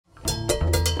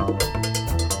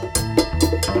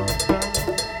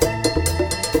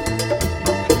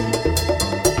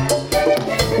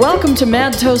Welcome to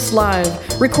Mad Toast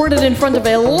Live, recorded in front of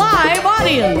a live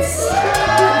audience.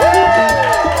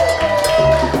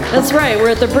 That's right, we're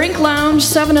at the Brink Lounge,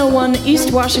 701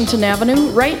 East Washington Avenue,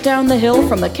 right down the hill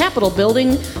from the Capitol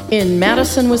Building in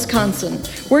Madison, Wisconsin.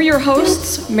 We're your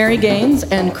hosts, Mary Gaines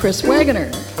and Chris Wagoner.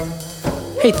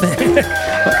 Hey,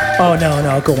 oh,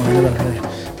 no, go on.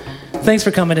 Thanks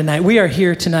for coming tonight. We are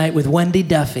here tonight with Wendy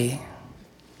Duffy.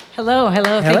 Hello.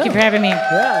 Thank you for having me.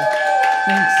 Yeah.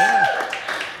 Thanks. Yeah.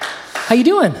 How you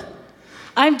doing?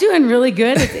 I'm doing really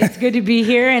good. It's good to be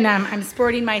here, and I'm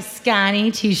sporting my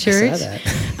Scotty T-shirt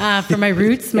for my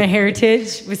roots, my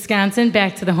heritage, Wisconsin,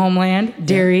 back to the homeland,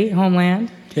 dairy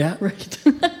homeland. Yeah, right.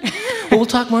 Well, we'll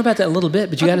talk more about that in a little bit,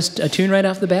 but you got a tune right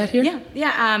off the bat here?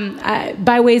 Yeah.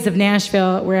 By ways of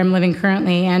Nashville, where I'm living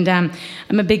currently, and I'm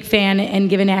a big fan and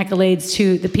giving accolades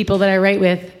to the people that I write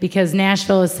with, because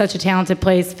Nashville is such a talented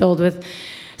place filled with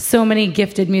so many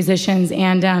gifted musicians.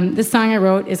 And this song I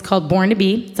wrote is called Born to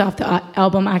Be. It's off the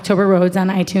album October Roads on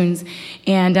iTunes.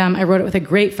 And I wrote it with a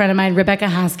great friend of mine, Rebecca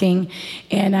Hosking.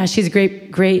 And she's a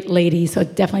great lady, so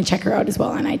definitely check her out as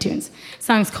well on iTunes. The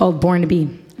song's called Born to Be,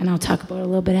 and I'll talk about it a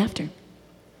little bit after.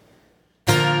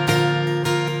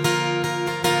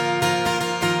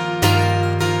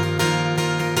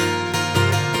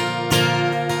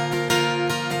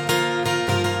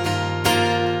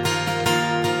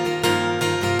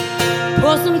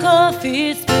 Pour some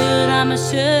coffee, spit on my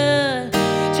shirt.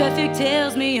 Traffic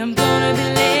tells me I'm gonna be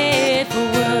late for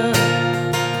work.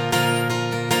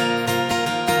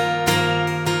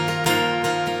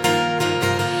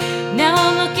 Now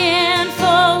I'm looking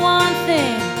for one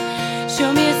thing.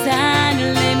 Show me a sign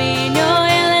to let me know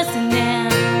you're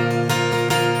listening.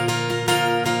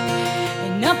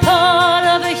 And I'm part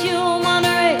of a human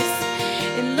race,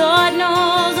 and Lord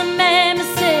knows I made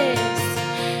mistakes.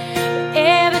 But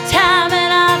every time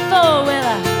that I fall, well,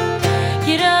 I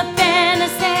get up and I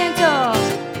stand tall.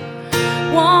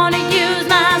 Wanna use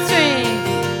my strength,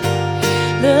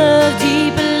 love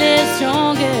deeper, live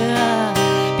stronger.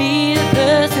 Be the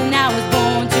person I was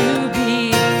born to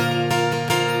be.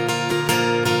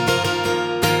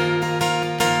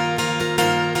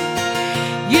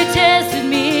 You tested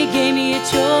me, gave me a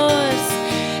choice.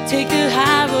 Take the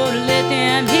high road, let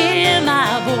them hear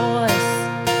my voice.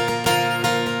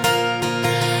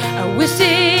 I wish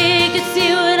they could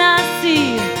see what I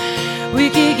see. We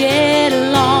could get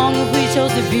along if we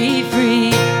chose to be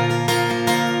free.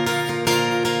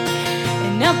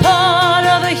 And I'm part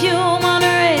of a human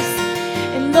race,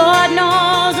 and Lord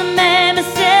knows I made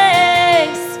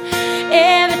mistakes.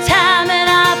 Every time that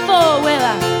I fall, well,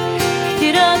 I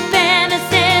get up and I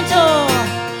stand tall.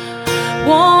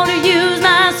 Wanna use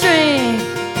my strength,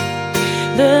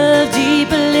 love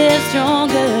deeper, live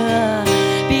stronger.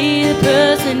 Be the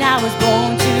person I was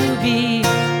born to be.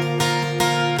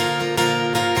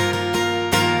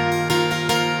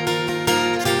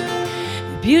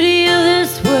 The beauty of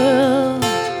this world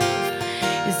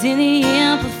is in the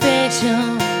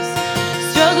imperfections.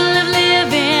 Struggle of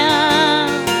living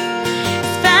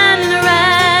is finding the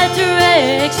right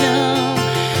direction.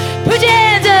 Put your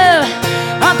hands up.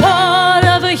 I'm part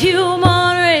of a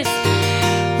human race.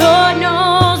 Lord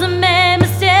knows I made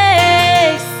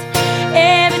mistakes.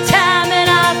 Every time that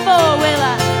I fall, well,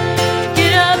 I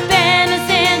get up and I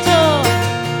stand tall.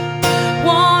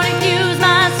 Wanna use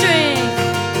my strength,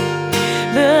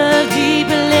 love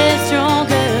deeper, live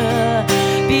stronger.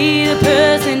 Be the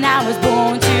person I was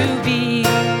born to be. I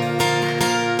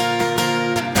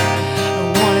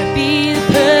wanna be the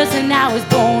person I was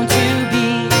born to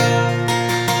be.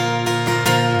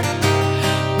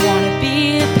 Wanna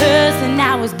be the person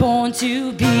I was born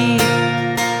to be.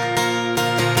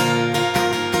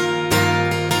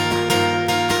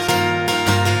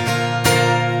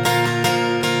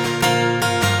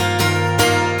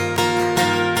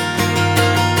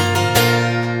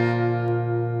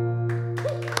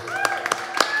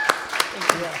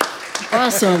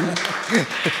 Awesome.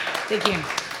 Thank you.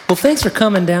 Well, thanks for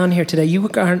coming down here today. You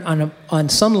are on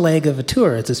some leg of a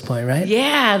tour at this point, right?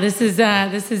 Yeah, this is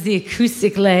the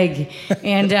acoustic leg,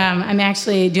 and I'm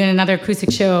actually doing another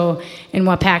acoustic show in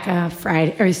Wapaka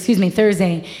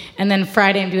Thursday, and then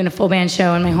Friday I'm doing a full band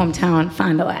show in my hometown,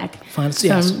 Fond du Lac. So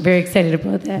yes. I'm very excited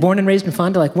about that. Born and raised in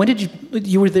Fond du Lac. When did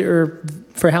you were there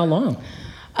for how long?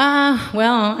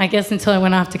 Well, I guess until I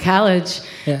went off to college,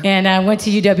 Yeah. and I went to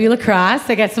UW Lacrosse.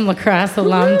 I got some lacrosse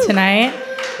alum tonight.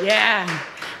 Yeah.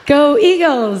 Go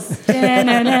Eagles!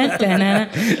 Da-na-na-na-na-na.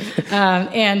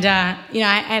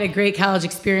 I had a great college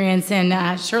experience,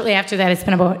 and shortly after that, I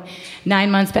spent about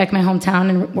 9 months back in my hometown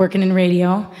and working in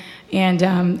radio, and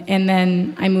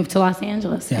then I moved to Los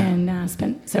Angeles and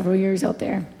spent several years out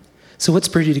there. So what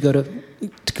spurred you to go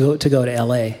to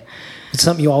LA? It's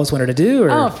something you always wanted to do,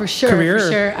 or for sure, career?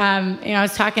 For sure. I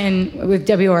was talking with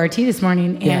WRT this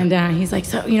morning, and he's like,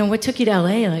 "So, what took you to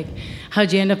LA? Like,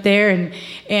 how'd you end up there?"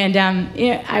 And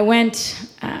I went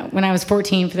when I was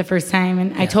 14 for the first time,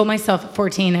 and I told myself at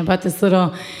 14 I bought this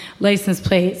little license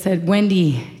plate. It said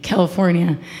Wendy,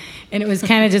 California, and it was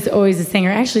kind of just always a singer.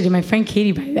 Actually, did my friend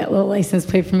Katie buy that little license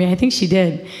plate for me? I think she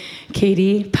did.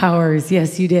 Katie Powers,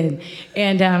 yes, you did.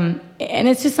 And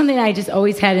it's just something I just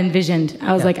always had envisioned.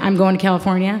 I was like, I'm going to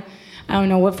California. I don't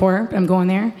know what for, but I'm going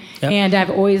there. Yep. And I've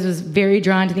always was very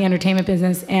drawn to the entertainment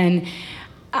business. And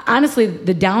honestly,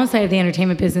 the downside of the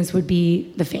entertainment business would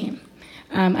be the fame.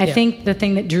 I think the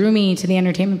thing that drew me to the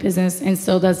entertainment business, and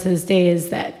still does to this day, is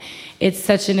that it's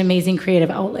such an amazing creative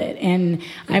outlet. And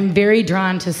I'm very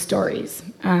drawn to stories.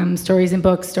 Stories in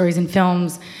books, stories in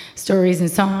films, stories in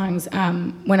songs.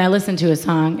 When I listen to a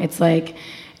song, it's like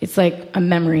a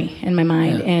memory in my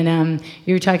mind. Yeah. And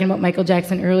you were talking about Michael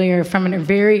Jackson earlier. From a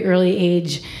very early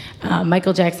age,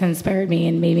 Michael Jackson inspired me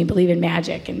and made me believe in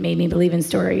magic and made me believe in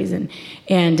stories.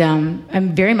 And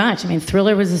I'm very much.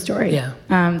 Thriller was a story.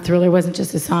 Yeah. Thriller wasn't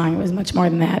just a song. It was much more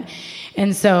than that.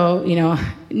 And so,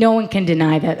 no one can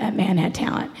deny that that man had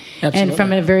talent. Absolutely. And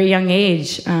from a very young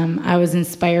age, I was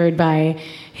inspired by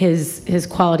his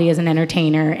quality as an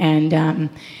entertainer,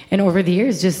 and over the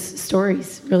years, just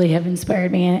stories really have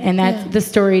inspired me, and that the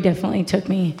story definitely took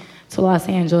me to Los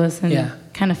Angeles and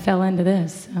kind of fell into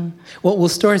this. So. Well,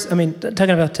 stories. Talking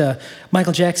about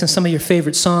Michael Jackson, some of your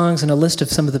favorite songs, and a list of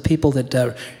some of the people that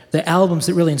the albums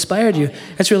that really inspired you.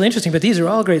 That's really interesting. But these are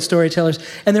all great storytellers,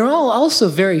 and they're all also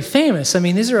very famous.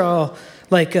 These are all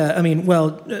like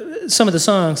some of the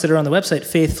songs that are on the website: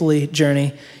 "Faithfully,"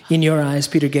 "Journey," "In Your Eyes,"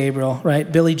 Peter Gabriel, right?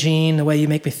 Billie Jean, "The Way You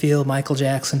Make Me Feel," Michael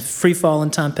Jackson, "Free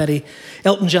Fallin'," Tom Petty,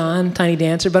 Elton John, "Tiny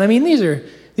Dancer." But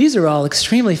these are all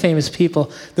extremely famous people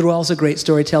that are also great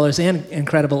storytellers and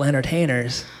incredible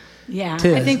entertainers. Yeah,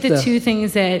 too. I think the two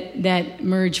things that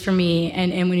merge for me,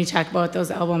 and when you talk about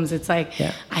those albums, it's like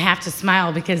I have to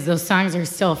smile because those songs are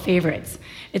still favorites.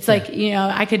 It's like,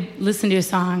 I could listen to a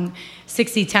song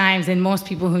 60 times, and most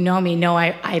people who know me know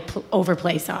I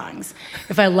overplay songs.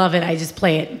 If I love it, I just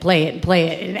play it,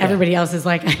 and everybody else is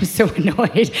like, I'm so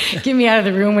annoyed. Get me out of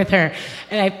the room with her.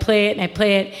 And I play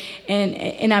it,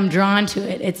 and I'm drawn to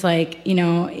it. It's like,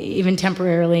 even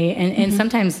temporarily, and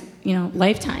sometimes,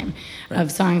 lifetime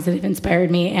of songs that have inspired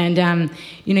me. And,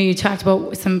 you talked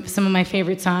about some of my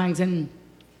favorite songs, and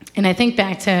I think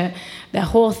back to that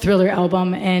whole Thriller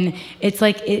album, and it's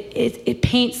like it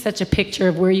paints such a picture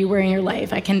of where you were in your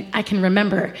life. I can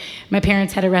remember my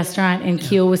parents had a restaurant in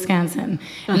Kiel, Wisconsin,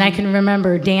 and I can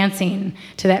remember dancing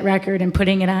to that record and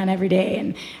putting it on every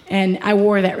day, and I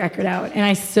wore that record out, and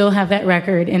I still have that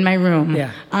record in my room,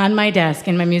 on my desk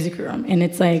in my music room, and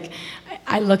it's like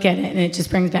I look at it and it just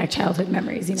brings back childhood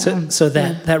memories. So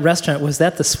that restaurant, was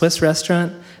that the Swiss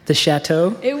restaurant, the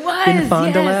Chateau? It was. In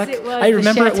Fond du Lac? Yes, it was. I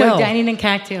remember the Chateau it well. Dining and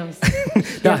Cocktails.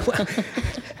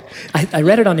 I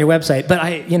read it on your website, but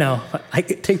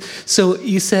so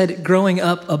you said growing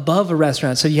up above a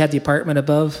restaurant, so you had the apartment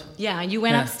above? Yeah, you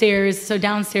went upstairs, so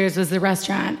downstairs was the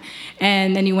restaurant,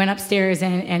 and then you went upstairs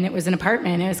and it was an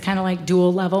apartment. It was kind of like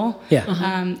dual level.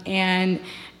 Yeah. And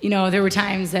there were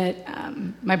times that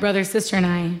my brother, sister, and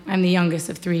I'm the youngest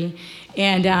of three,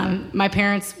 and my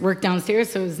parents worked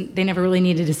downstairs, so they never really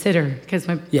needed a sitter because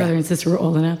my brother and sister were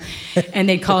old enough. And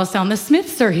they'd call us down, the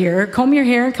Smiths are here, comb your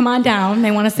hair, come on down,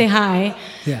 they want to say hi.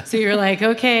 Yeah. So you're like,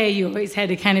 okay, you always had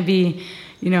to kind of be,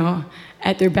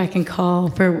 at their beck and call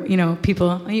for,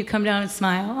 people, you come down and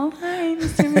smile. Oh, hi,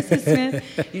 Mr. and Mrs.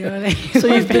 Smith. So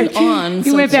you've been on.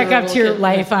 You went back up to your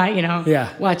life,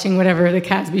 watching whatever, the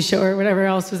Cosby Show or whatever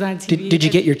else was on TV. Did you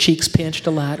get your cheeks pinched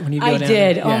a lot when you go down? I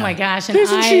did. Yeah. Oh, my gosh. And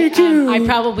I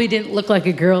probably didn't look like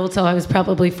a girl until I was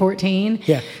probably 14.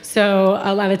 Yeah. So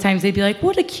a lot of times they'd be like,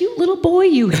 what a cute little boy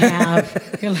you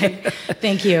have. You're like,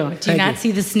 thank you. Do you not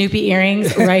see the Snoopy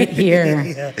earrings right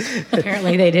here?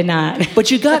 Apparently they did not.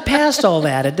 But you got past all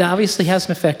that. It obviously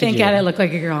hasn't affected you. Thank God I look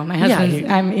like a girl. My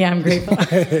husband's, I'm grateful.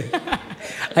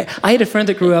 I had a friend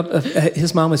that grew up,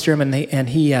 his mom was German, and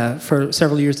he, for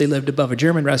several years, they lived above a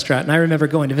German restaurant, and I remember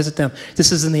going to visit them.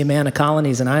 This is in the Amana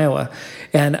colonies in Iowa,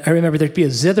 and I remember there'd be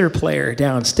a zither player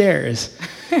downstairs,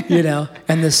 and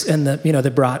they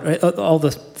brought all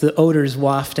the odors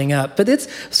wafting up. But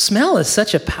smell is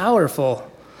such a powerful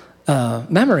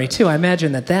memory too. I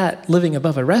imagine that living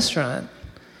above a restaurant.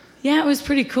 Yeah, it was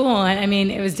pretty cool. I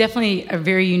mean, it was definitely a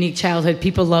very unique childhood.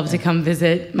 People loved to come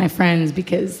visit my friends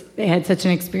because they had such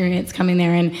an experience coming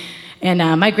there.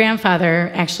 And my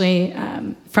grandfather, actually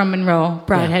from Monroe,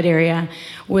 Broadhead area,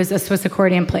 was a Swiss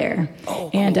accordion player. Oh,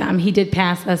 cool. And he did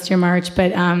pass last year, March.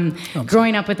 But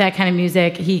growing up with that kind of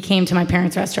music, he came to my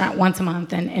parents' restaurant once a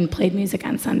month and played music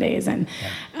on Sundays. And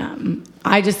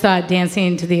I just thought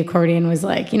dancing to the accordion was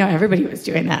like, everybody was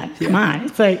doing that. Come on.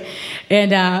 It's like,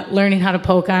 and learning how to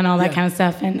polka and all that kind of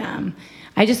stuff. And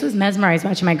I just was mesmerized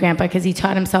watching my grandpa because he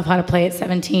taught himself how to play at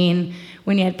 17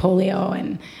 when he had polio.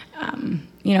 And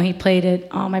he played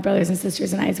at all my brothers and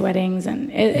sisters and I's weddings,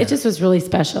 and it just was really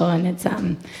special. And it's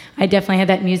I definitely had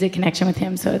that music connection with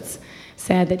him. So it's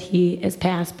sad that he has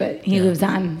passed, but he lives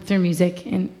on through music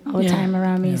and all the time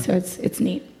around me. So it's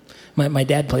neat. My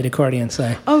dad played accordion,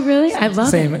 so oh really? I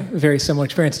love it. Very similar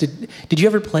experience. Did you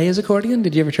ever play his accordion?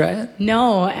 Did you ever try it?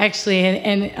 No, actually,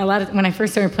 and a lot of when I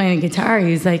first started playing guitar,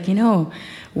 he was like,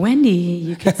 Wendy,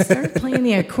 you could start playing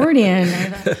the accordion. I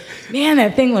thought, man,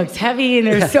 that thing looks heavy, and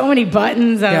there's so many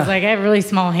buttons. I was like, I have really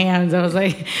small hands. I was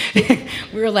like,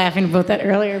 we were laughing about that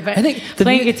earlier, but I think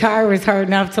playing guitar was hard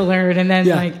enough to learn, and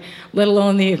then let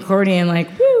alone the accordion,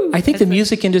 woo. I think the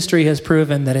music industry has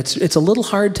proven that it's a little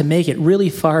hard to make it really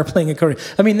far playing accordion.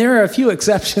 I mean, there are a few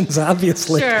exceptions,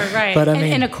 obviously. Sure, right. But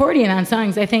and accordion on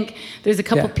songs, I think there's a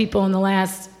couple people in the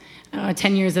last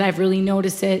 10 years that I've really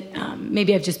noticed it.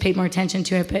 Maybe I've just paid more attention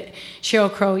to it, but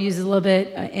Sheryl Crow uses a little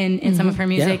bit in some of her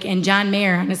music. And John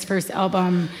Mayer on his first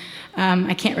album,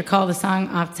 I can't recall the song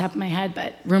off the top of my head,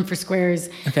 but Room for Squares.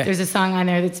 Okay. There's a song on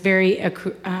there that's very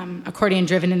accordion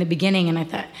driven in the beginning, and I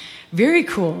thought, very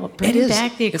cool. Bring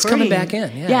back the accordion. It's coming back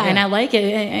in. Yeah, and I like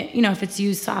it. If it's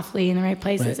used softly in the right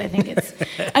places, right. I think it's.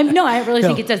 I really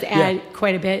think it does add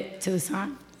quite a bit to the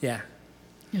song. Yeah.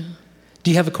 Do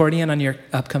you have accordion on your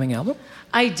upcoming album?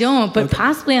 I don't, but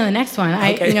possibly on the next one.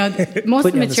 Most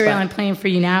of the material I'm playing for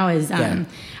you now is on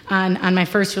my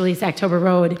first release, October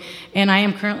Road, and I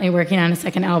am currently working on a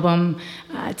second album,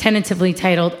 tentatively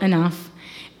titled Enough.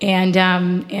 And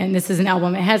this is an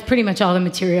album. It has pretty much all the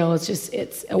material.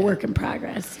 It's a work in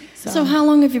progress. So how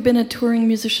long have you been a touring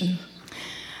musician?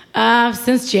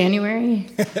 Since January.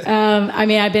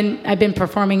 I've been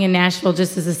performing in Nashville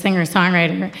just as a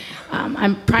singer-songwriter.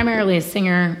 I'm primarily a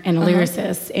singer and a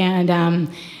lyricist, and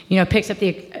picked up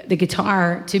the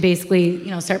guitar to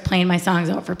basically start playing my songs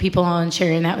out for people and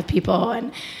sharing that with people,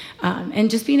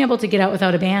 and just being able to get out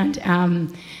without a band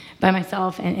by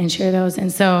myself and share those.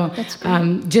 And so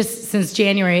just since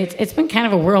January, it's been kind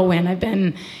of a whirlwind. I've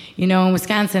been in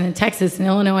Wisconsin and Texas and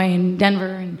Illinois and Denver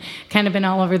and kind of been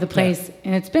all over the place. Yeah.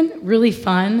 And it's been really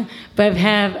fun, but I've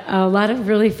had a lot of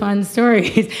really fun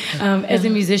stories. As a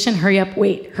musician, hurry up,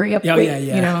 wait. Right. You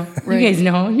guys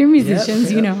know, you're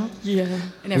musicians, Yeah.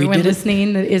 And everyone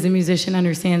listening that is a musician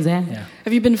understands that. Yeah.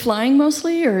 Have you been flying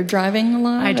mostly or driving a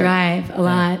lot? I drive a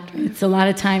lot. It's a lot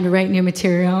of time to write new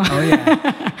material. Oh,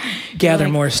 yeah. Gather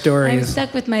more stories. I'm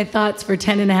stuck with my thoughts for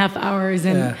 10 and a half hours,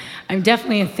 and I'm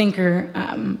definitely a thinker.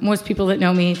 Most people that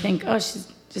know me think, oh,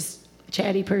 she's just a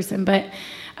chatty person, but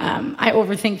I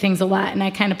overthink things a lot, and I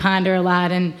kind of ponder a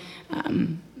lot, and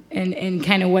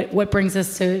kind of what brings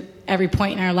us to every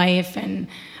point in our life, and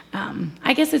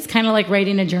I guess it's kind of like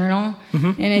writing a journal,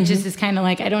 and it just is kind of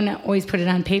like, I don't always put it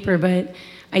on paper, but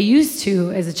I used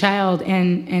to as a child,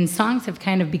 and songs have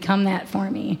kind of become that for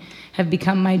me, have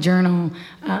become my journal.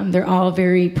 They're all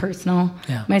very personal.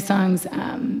 Yeah. My songs,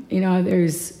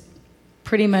 there's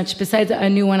pretty much, besides a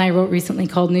new one I wrote recently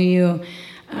called New You,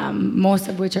 most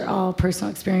of which are all personal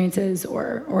experiences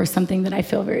or something that I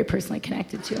feel very personally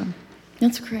connected to.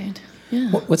 That's great. Yeah.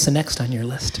 What's the next on your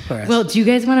list for us? Well, do you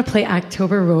guys want to play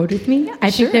October Road with me? I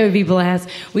think that would be blast.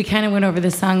 We kind of went over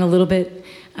the song a little bit,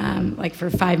 for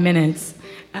 5 minutes.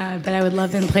 But I would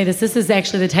love them to play this. This is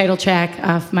actually the title track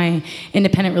off my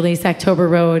independent release, October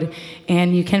Road,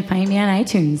 and you can find me on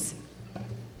iTunes.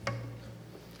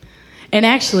 And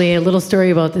actually, a little story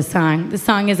about this song. The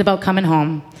song is about coming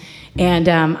home. And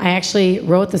I actually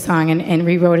wrote the song and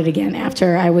rewrote it again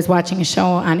after I was watching a show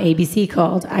on ABC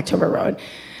called October Road.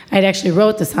 I'd actually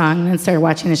wrote the song and then started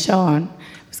watching the show, and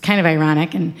it was kind of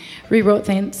ironic, and rewrote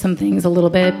some things a little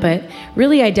bit, but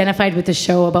really identified with the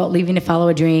show about leaving to follow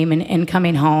a dream and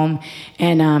coming home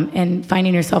and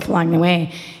finding yourself along the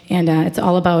way. And it's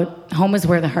all about home is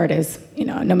where the heart is,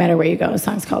 no matter where you go. The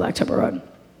song's called October Road.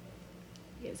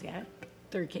 You guys got it?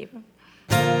 Third capo.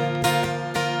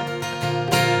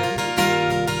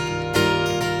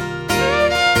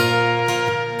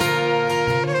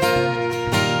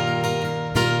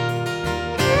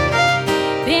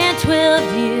 Been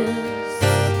 12 years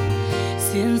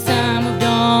since I moved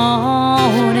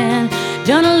on and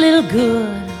done a little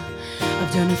good.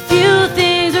 I've done a few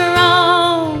things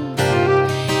wrong,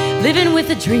 living with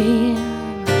a dream.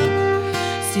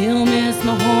 Still miss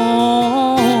my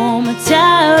home. I'm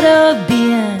tired of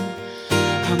being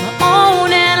on my own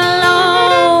and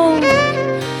alone.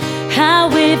 I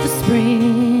wait for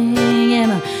spring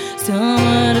and the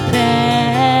summer to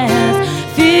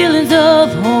pass. Feelings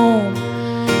of home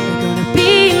are gonna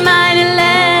be mighty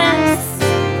last.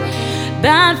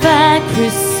 Bonfire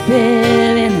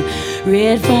crispet and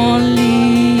red fawn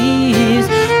leaves,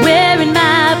 wearing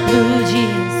my blue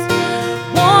jeans,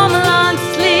 warm long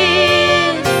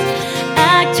sleeves.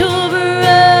 October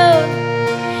road,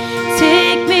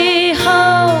 take me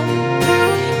home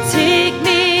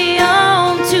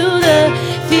to the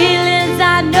feelings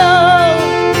I know.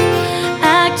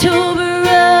 October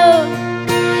road,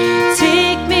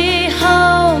 take me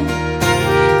home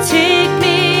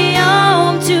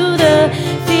to the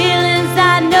feelings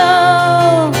I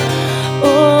know.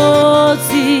 Old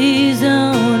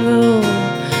season road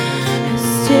has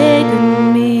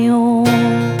taken me home.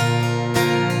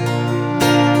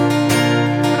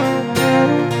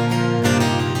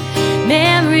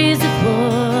 Memories of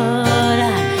what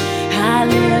I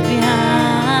left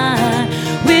behind,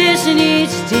 wishing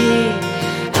each day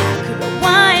I could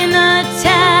rewind the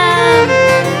time.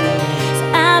 So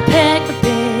I pack my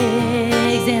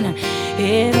bags and I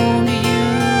head on to you.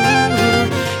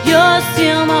 You're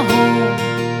still my home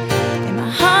and my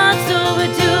heart's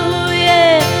overdue.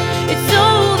 Yeah, it's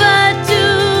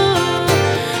overdue.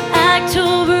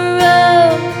 October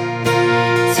road,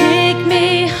 take me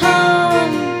home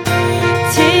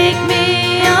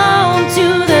to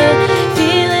the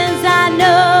feelings I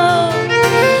know.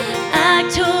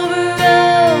 October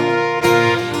road,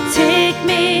 take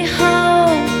me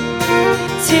home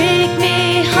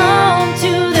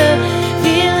to the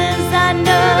feelings I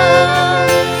know.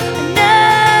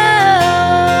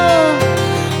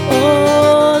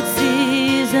 Old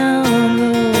season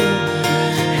road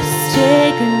has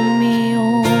taken me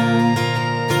home.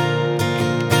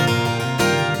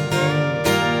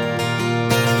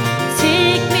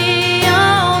 Take me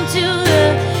home to the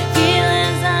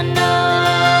feelings I know.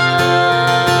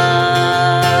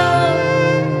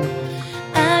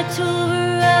 October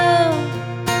road,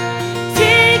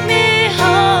 take me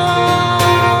home.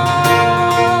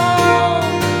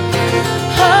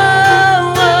 Oh,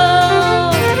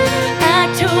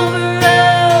 October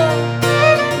road,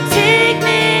 take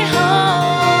me home.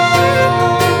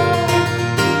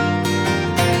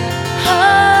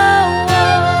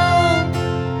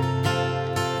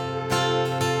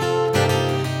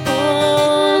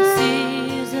 Old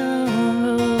season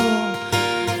road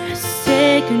has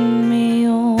taken me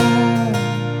home.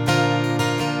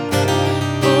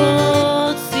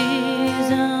 Old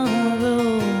season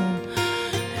road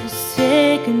has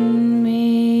taken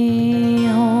me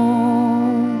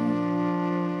home.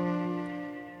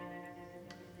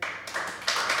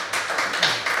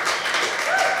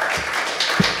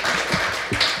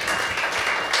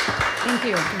 Thank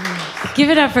you. Give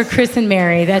it up for Chris and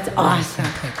Mary. That's awesome.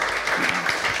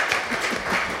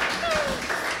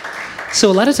 So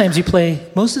a lot of times you play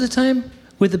most of the time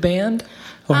with the band,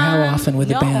 or how often with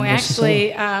the band? No, versus solo?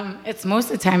 actually, it's most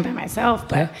of the time by myself.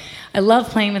 But Yeah. I love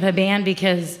playing with a band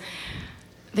because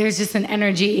there's just an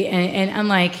energy, and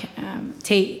unlike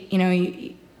Tate,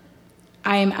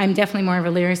 I'm definitely more of a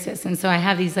lyricist, and so I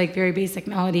have these like very basic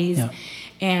melodies, Yeah.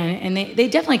 and they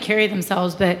definitely carry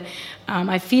themselves, but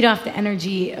I feed off the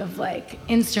energy of like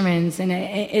instruments, and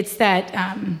it's that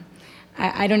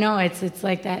I don't know, it's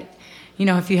like that.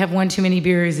 If you have one too many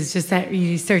beers, it's just that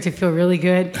you start to feel really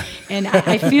good. And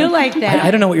I feel like that.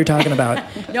 I don't know what you're talking about.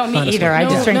 No, me honestly. either. I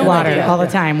just drink water idea. all the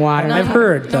time. Water. I've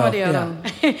heard, though. No idea at all.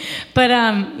 But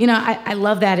I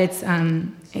love that it's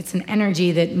an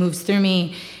energy that moves through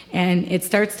me, and it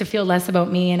starts to feel less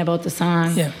about me and about the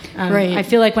song. Yeah. Right. I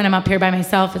feel like when I'm up here by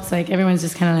myself, it's like everyone's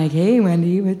just kind of like, "Hey,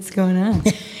 Wendy, what's going on?"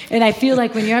 And I feel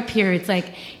like when you're up here, it's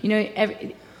like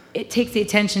it takes the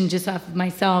attention just off of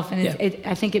myself, and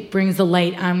I think it brings the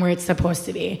light on where it's supposed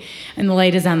to be, and the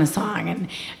light is on the song,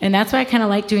 and that's why I kind of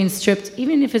like doing stripped,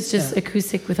 even if it's just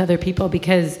acoustic with other people,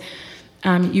 because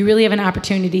you really have an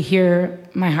opportunity to hear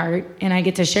my heart, and I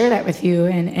get to share that with you,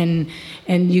 and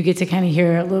you get to kind of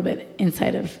hear a little bit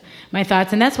inside of my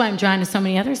thoughts, and that's why I'm drawn to so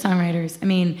many other songwriters. I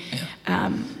mean,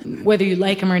 whether you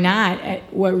like them or not,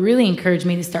 what really encouraged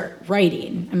me to start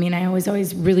writing. I mean, I was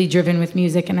always really driven with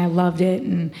music, and I loved it,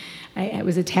 and I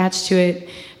was attached to it,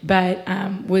 but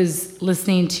was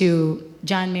listening to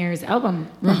John Mayer's album,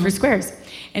 Room for Squares,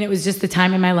 and it was just the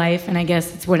time in my life, and I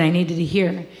guess it's what I needed to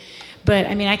hear. But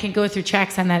I mean, I can go through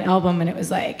tracks on that album, and it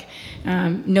was like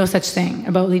No Such Thing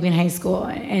About Leaving High School,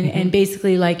 and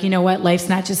basically like, you know what, life's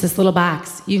not just this little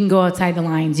box. You can go outside the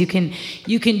lines. You can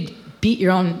beat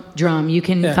your own drum. You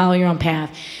can follow your own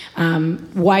path.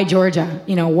 Why Georgia?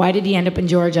 You know, why did he end up in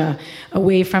Georgia,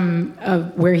 away from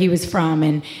where he was from?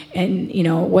 And you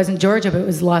know, it wasn't Georgia, but it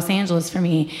was Los Angeles for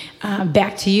me.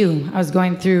 Back to You. I was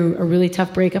going through a really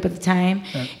tough breakup at the time,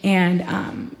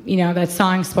 and you know, that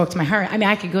song spoke to my heart. I mean,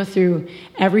 I could go through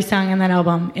every song on that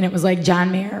album, and it was like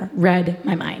John Mayer read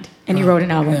my mind, and he wrote an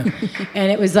album,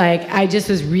 and it was like I just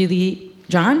was really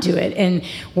drawn to it. And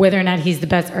whether or not he's the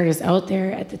best artist out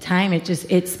there at the time,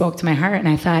 it spoke to my heart, and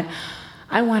I thought,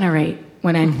 I want to write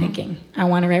when I'm thinking. I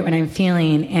want to write when I'm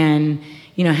feeling. And,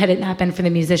 you know, had it not been for the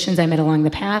musicians I met along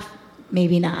the path,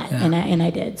 maybe not. Yeah. And I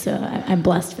did. So I'm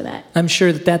blessed for that. I'm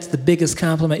sure that's the biggest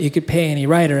compliment you could pay any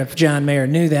writer if John Mayer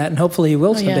knew that. And hopefully he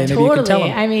will someday. Maybe totally. You can tell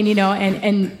him. I mean, you know,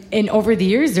 and over the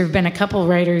years, there have been a couple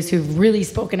writers who've really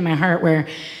spoken to my heart where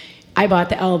I bought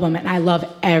the album and I love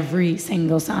every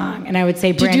single song. And I would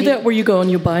say, Brandy, do you do that where you go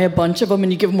and you buy a bunch of them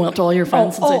and you give them out to all your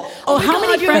friends and say, how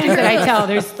many friends did I tell?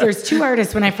 There's two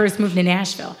artists when I first moved to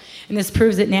Nashville. And this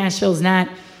proves that Nashville's not,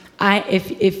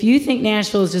 if you think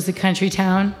Nashville is just a country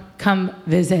town, come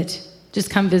visit. Just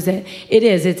come visit. It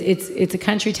is. It's a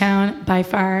country town by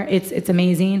far. It's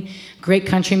amazing. Great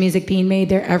country music being made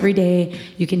there every day.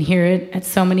 You can hear it at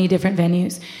so many different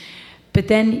venues. But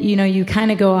then, you know, you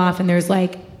kind of go off and there's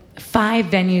like 5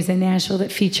 venues in Nashville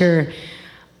that feature,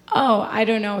 I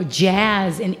don't know,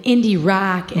 jazz and indie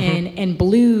rock and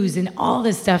blues and all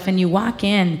this stuff. And you walk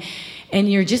in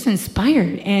and you're just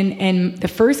inspired. And the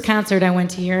first concert I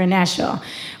went to here in Nashville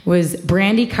was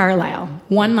Brandi Carlile,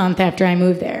 1 month after I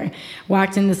moved there.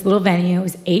 Walked in this little venue. It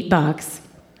was $8.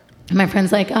 And my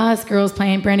friend's like, this girl's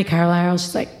playing Brandi Carlile.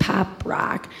 She's like pop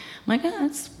rock. I'm like,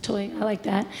 that's totally, I like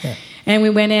that. Yeah. And we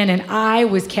went in, and I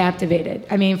was captivated.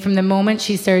 I mean, from the moment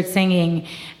she started singing,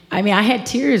 I mean, I had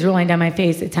tears rolling down my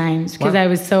face at times because I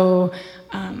was so,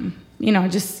 you know,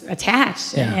 just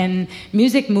attached. Yeah. And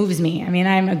music moves me. I mean,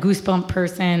 I'm a goosebump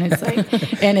person. It's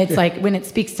like, and it's like when it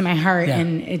speaks to my heart,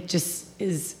 and it just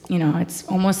is, you know, it's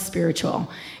almost spiritual.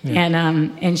 Yeah.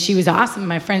 And she was awesome.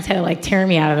 My friends had to like tear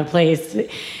me out of the place.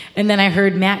 And then I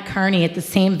heard Matt Carney at the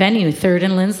same venue, 3rd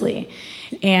and Lindsley.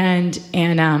 And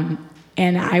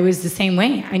I was the same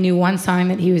way. I knew one song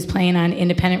that he was playing on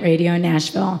independent radio in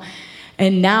Nashville,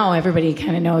 and now everybody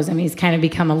kind of knows him. He's kind of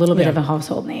become a little bit of a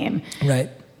household name. Right.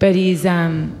 But he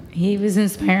was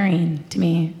inspiring to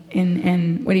me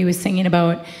in what he was singing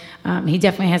about. He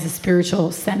definitely has a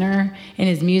spiritual center in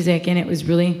his music, and it was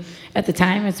really, at the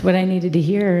time, it's what I needed to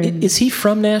hear. And is he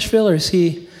from Nashville, or is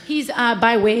he? He's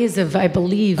by ways of, I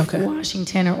believe,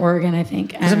 Washington or Oregon, I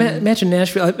think. Imagine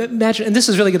Nashville. And this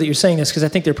is really good that you're saying this, because I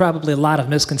think there are probably a lot of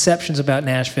misconceptions about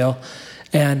Nashville.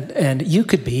 And you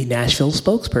could be Nashville's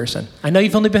spokesperson. I know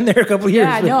you've only been there a couple of years.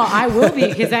 Yeah, no, I will be,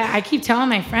 because I keep telling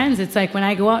my friends, it's like when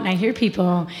I go out and I hear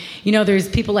people, you know, there's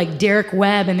people like Derek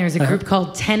Webb, and there's a group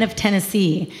called 10 of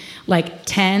Tennessee, like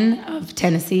 10 of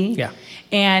Tennessee. Yeah.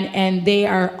 And they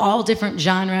are all different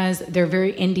genres. They're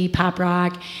very indie pop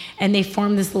rock, and they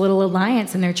form this little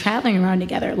alliance, and they're traveling around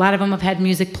together. A lot of them have had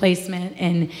music placement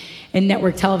and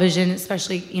network television,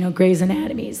 especially, you know, Grey's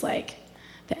Anatomy is like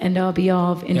the end-all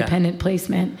be-all of independent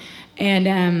placement.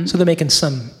 And so they're making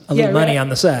a little money on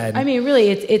the side. I mean, really,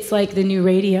 it's like the new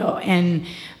radio, and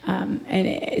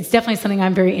it's definitely something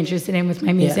I'm very interested in with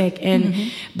my music. Yeah.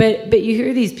 And but you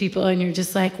hear these people, and you're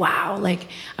just like, wow, like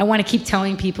I want to keep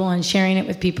telling people and sharing it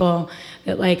with people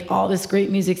that like all this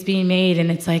great music's being made, and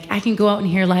it's like I can go out and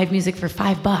hear live music for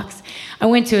 $5. I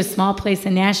went to a small place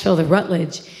in Nashville, the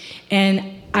Rutledge,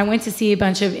 and I went to see a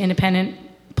bunch of independent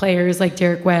players like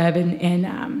Derek Webb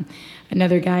and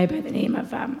another guy by the name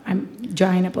of I'm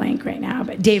drawing a blank right now,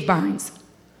 but Dave Barnes.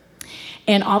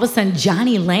 And all of a sudden,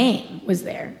 Johnny Lang was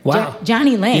there. Wow.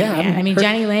 Johnny Lang, man. I mean,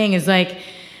 Johnny Lang is like,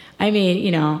 I mean,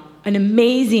 you know, an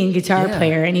amazing guitar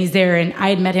player. And he's there. And I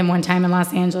had met him one time in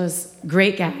Los Angeles.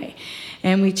 Great guy.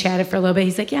 And we chatted for a little bit.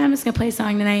 He's like, yeah, I'm just going to play a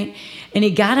song tonight. And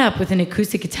he got up with an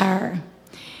acoustic guitar.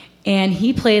 And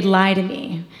he played Lie to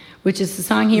Me, which is the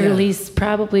song he released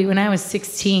probably when I was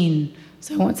 16.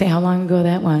 So I won't say how long ago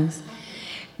that was.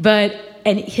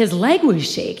 And his leg was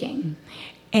shaking.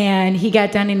 And he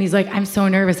got done and he's like, I'm so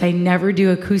nervous. I never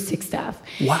do acoustic stuff.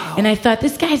 Wow. And I thought,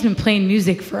 this guy's been playing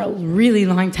music for a really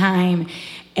long time.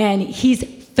 And he's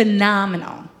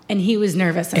phenomenal. and he was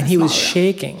nervous. And he was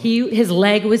shaking. His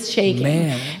leg was shaking.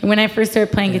 Man. And when I first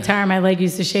started playing guitar, my leg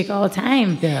used to shake all the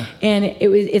time. Yeah. And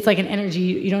it's like an energy,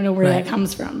 you don't know where that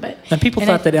comes from. And people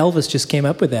thought that Elvis just came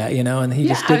up with that, and he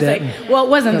just did that. Well, it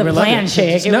wasn't the planned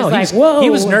shake. It was like, whoa. He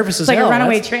was nervous as hell. It's like a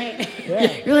runaway train.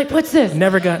 Yeah. You're like, what's this?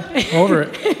 Never got over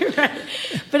it. Right.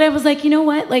 But I was like, you know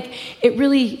what? Like, it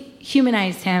really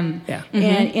humanized him. Yeah.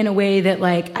 And in a way that,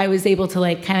 like, I was able to,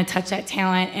 like, kind of touch that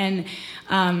talent. And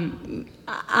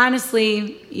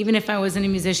honestly, even if I wasn't a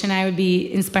musician, I would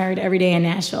be inspired every day in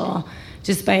Nashville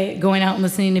just by going out and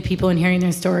listening to people and hearing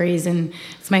their stories. And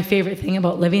it's my favorite thing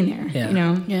about living there,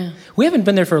 Yeah. We haven't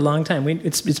been there for a long time.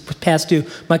 It's past due.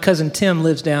 My cousin Tim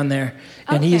lives down there,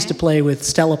 and he used to play with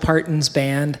Stella Parton's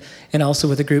band and also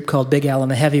with a group called Big Al and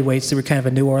the Heavyweights. They were kind of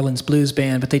a New Orleans blues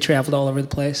band, but they traveled all over the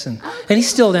place. And he's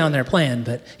still down there playing,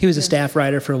 but he was a staff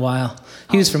writer for a while.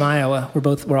 He was from Iowa.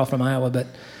 We're all from Iowa, but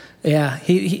yeah,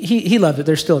 he loved it.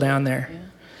 They're still down there. Yeah.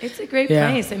 It's a great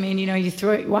place. I mean,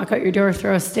 you walk out your door,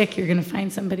 throw a stick, you're going to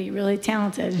find somebody really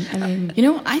talented. I mean,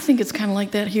 I think it's kind of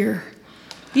like that here.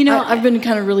 I've been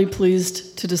kind of really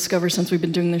pleased to discover since we've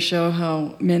been doing this show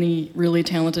how many really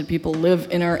talented people live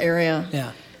in our area.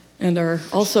 Yeah. And are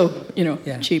also,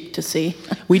 cheap to see.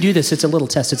 We do this. It's a little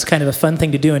test. It's kind of a fun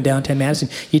thing to do in downtown Madison.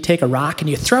 You take a rock and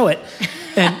you throw it,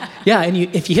 and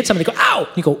if you hit somebody, they go, "Ow!"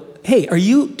 You go, "Hey,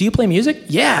 do you play music?"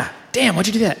 "Yeah." "Damn, why'd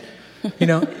you do that?"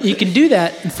 You can do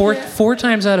that, and four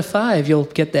times out of 5, you'll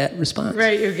get that response.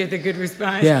 Right, you'll get the good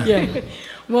response. Yeah.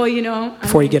 Well,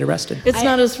 before you get arrested. It's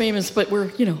not as famous, but we're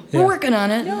working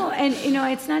on it. No, and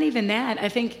it's not even that. I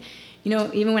think,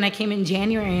 even when I came in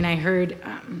January and I heard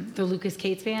the Lucas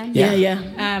Cates band. Yeah.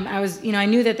 I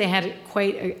knew that they had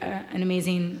quite an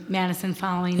amazing Madison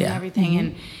following and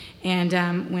everything, and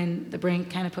when the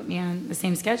Brink kind of put me on the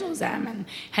same schedule as them and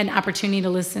had an opportunity to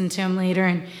listen to them later,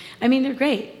 and I mean, they're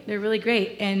great. They're really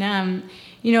great. And,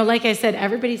 like I said,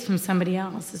 everybody's from somebody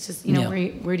else. It's just,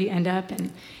 where do you end up,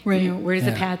 and, where does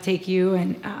the path take you?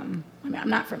 And, I'm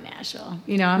not from Nashville,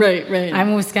 Right. I'm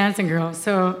a Wisconsin girl,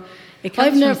 so it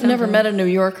comes I've never met a New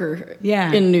Yorker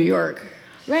in New York.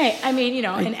 Right. I mean,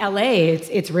 in LA,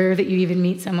 it's rare that you even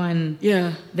meet someone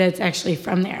that's actually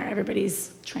from there.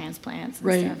 Everybody's transplants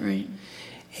and stuff. Right.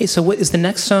 Hey, so what is the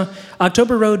next song?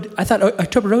 October Road. I thought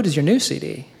October Road is your new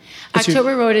CD.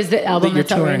 October Road is the album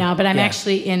that's out right now, but I'm Yeah.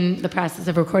 actually in the process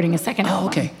of recording a second album.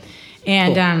 Okay.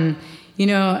 And, Cool.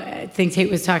 I think Tate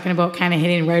was talking about kind of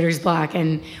hitting writer's block.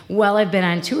 And while I've been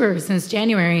on tour since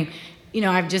January,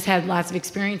 I've just had lots of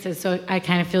experiences. So I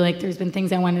kind of feel like there's been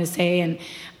things I wanted to say. And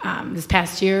this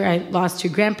past year, I lost 2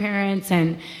 grandparents.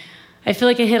 And I feel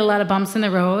like I hit a lot of bumps in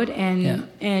the road. And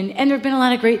there have been a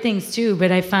lot of great things, too.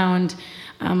 But I found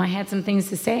I had some things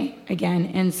to say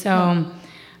again. And so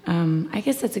I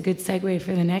guess that's a good segue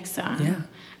for the next song.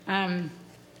 Yeah.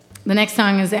 The next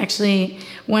song is actually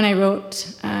one I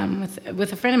wrote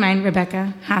with a friend of mine,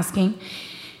 Rebecca Hosking.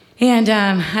 And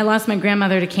I lost my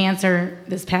grandmother to cancer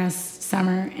this past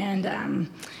summer, and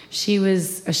she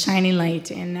was a shining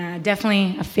light and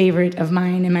definitely a favorite of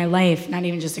mine in my life, not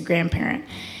even just a grandparent.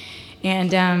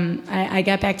 And I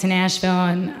got back to Nashville,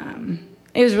 and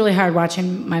it was really hard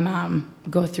watching my mom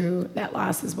go through that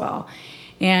loss as well.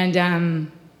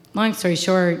 And long story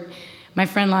short, my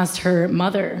friend lost her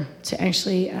mother to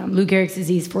actually Lou Gehrig's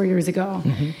disease 4 years ago.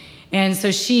 Mm-hmm. And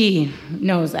so she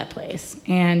knows that place.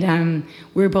 And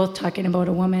we were both talking about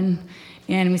a woman,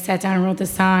 and we sat down and wrote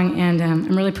this song, and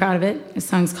I'm really proud of it. The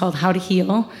song's called How to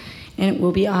Heal, and it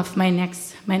will be off my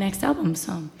next album.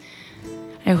 So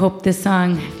I hope this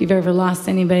song, if you've ever lost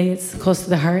anybody, it's close to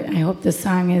the heart. I hope this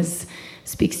song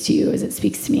speaks to you as it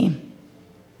speaks to me.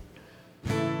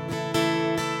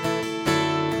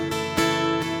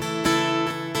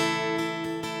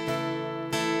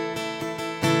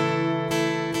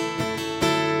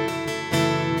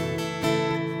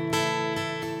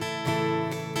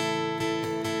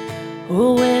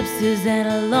 Oh, Webster's at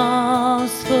a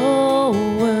loss for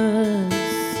words.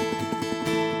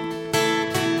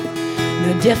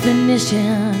 No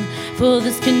definition for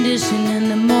this condition, and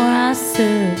the more I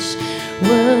search,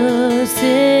 worse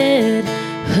it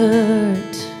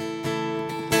hurt.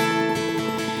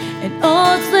 And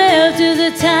all that's left is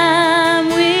the time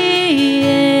we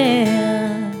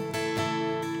have.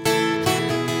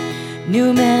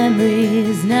 New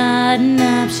memories, not an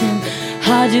option.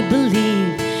 Hard to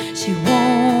believe she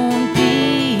won't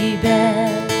be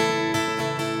back.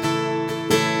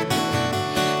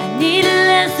 I need a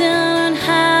lesson on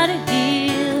how to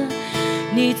heal.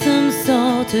 Need some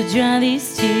salt to dry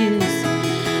these tears.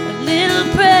 A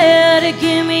little prayer to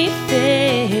give me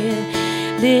faith.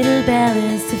 Little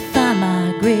balance to find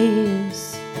my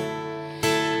grace.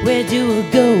 Where do I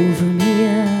go from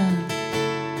here?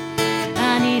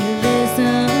 I need a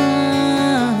lesson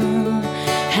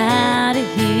how to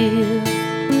heal.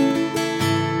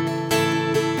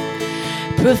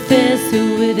 Professor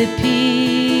with a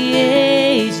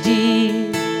PhD,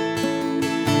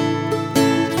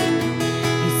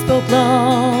 he spoke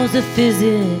laws of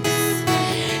physics,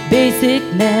 basic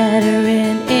matter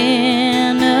and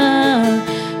energy.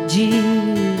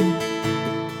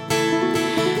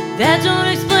 That don't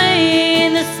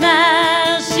explain the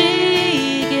smile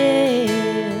she gave.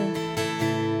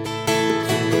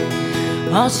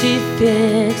 All she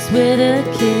fixed with a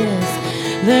kiss,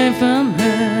 learned from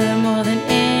her more than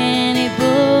any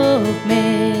book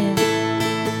made.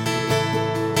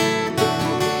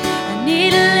 I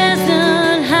need a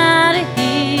lesson how to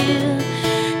heal,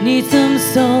 need some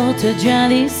salt to drown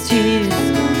these tears,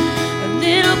 a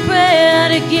little prayer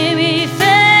to give me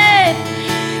faith,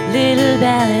 little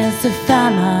balance to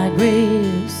find my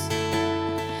grace.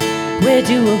 Where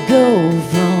do I go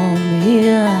from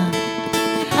here?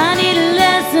 I need a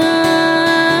lesson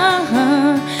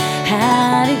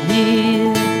how to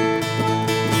heal.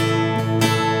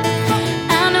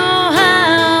 I know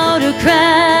how to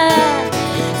cry,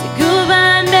 say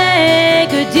goodbye and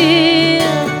make a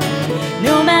deal.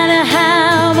 No matter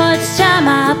how much time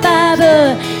I buy,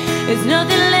 but there's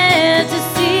nothing left to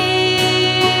see.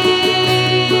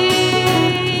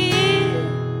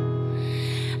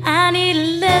 I need a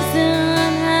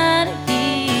lesson how to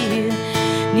heal,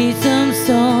 need some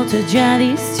salt to dry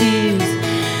these tears,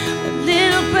 a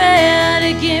little prayer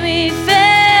to give me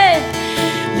faith,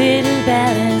 little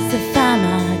balance to find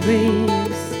my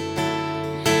grace.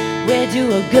 Where do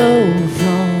I go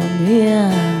from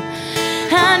here?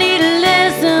 I need a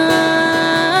lesson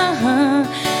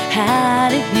how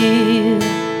to heal.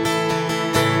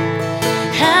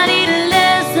 I need a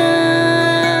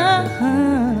lesson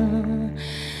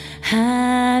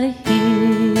how to heal.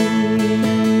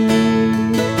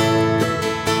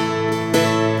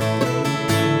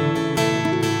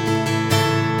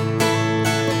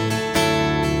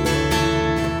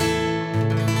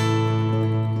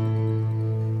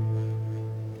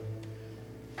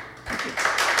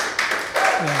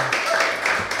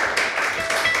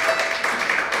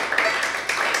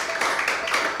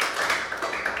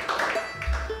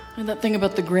 And that thing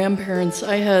about the grandparents,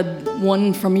 I had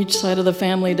one from each side of the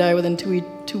family die within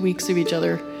 2 weeks of each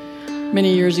other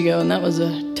many years ago, and that was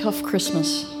a tough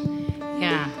Christmas.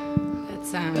 Yeah,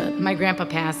 that's my grandpa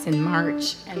passed in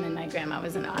March, and then my grandma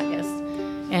was in August,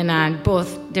 and on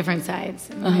both different sides,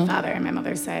 my father and my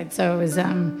mother's side. So it was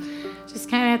just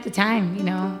kind of at the time, you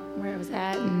know, where I was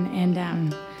at,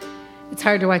 and it's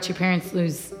hard to watch your parents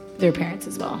lose their parents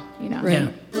as well, you know. Right.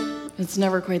 Yeah. It's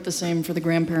never quite the same for the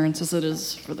grandparents as it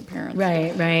is for the parents.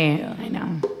 Right, right. Yeah. I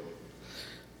know.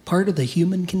 Part of the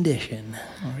human condition.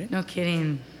 All right. No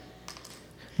kidding.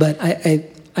 But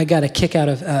I got a kick out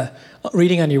of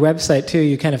reading on your website, too.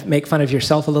 You kind of make fun of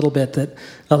yourself a little bit, that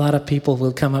a lot of people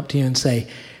will come up to you and say,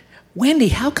 Wendy,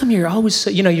 how come you're always so,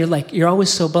 you know, you're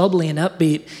always so bubbly and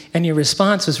upbeat? And your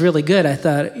response was really good, I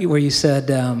thought, where you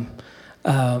said,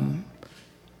 I'm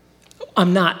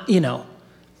not, you know,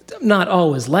 not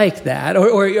always like that,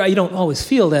 or you don't always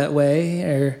feel that way,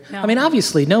 or no. I mean,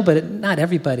 obviously, no, but not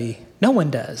everybody, no one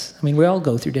does. I mean, we all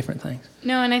go through different things.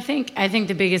 No, and I think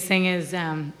the biggest thing is,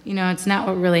 you know, it's not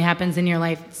what really happens in your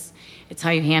life; it's how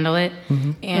you handle it,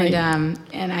 and right.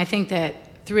 And I think that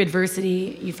through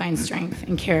adversity you find strength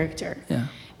and character. Yeah.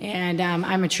 And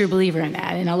I'm a true believer in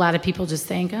that. And a lot of people just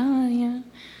think, oh, yeah,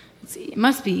 it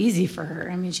must be easy for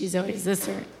her. I mean, she's always this,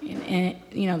 or and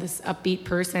you know, this upbeat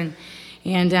person.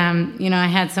 And, you know, I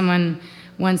had someone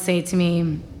once say to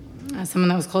me, someone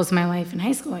that was close to my life in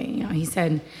high school, you know, he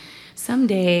said,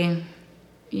 someday,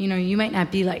 you know, you might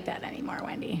not be like that anymore,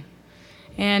 Wendy.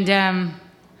 And I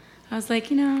was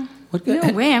like, you know,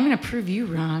 no way, I'm going to prove you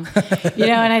wrong. You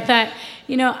know, and I thought,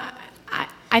 you know,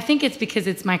 I think it's because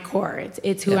it's my core.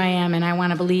 It's who I am, and I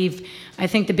want to believe. I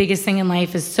think the biggest thing in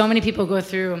life is so many people go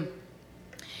through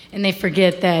and they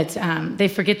forget that, they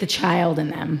forget the child in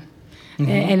them.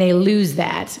 And they lose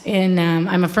that. And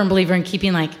I'm a firm believer in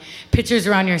keeping like pictures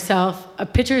around yourself,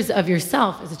 pictures of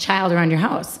yourself as a child around your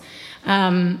house.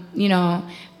 You know,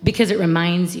 because it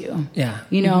reminds you. Yeah.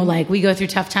 You know, like we go through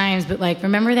tough times, but like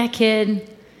remember that kid.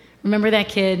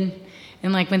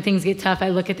 And like when things get tough, I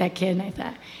look at that kid and I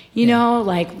thought, you know,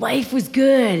 like life was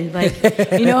good. Like,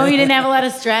 you know, you didn't have a lot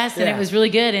of stress and it was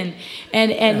really good.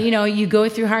 And you know, you go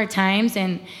through hard times,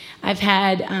 and I've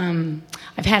had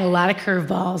a lot of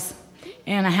curveballs.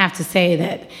 And I have to say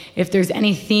that if there's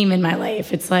any theme in my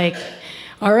life, it's like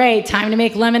all right, time to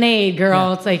make lemonade, girl.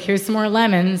 Yeah. It's like, here's some more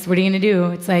lemons. What are you going to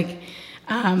do? It's like,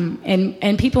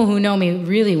 and people who know me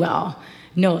really well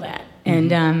know that.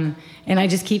 And I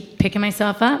just keep picking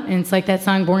myself up. And it's like that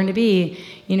song, Born to Be,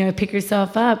 pick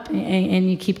yourself up and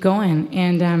you keep going.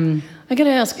 And I got to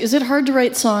ask, is it hard to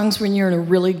write songs when you're in a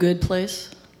really good place?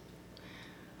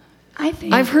 I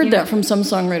think I've heard that from some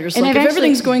songwriters. And Like, if I've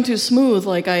everything's actually- going too smooth,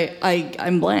 like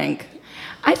I'm blank.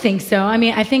 I think so. I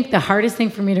mean, I think the hardest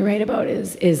thing for me to write about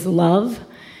is love,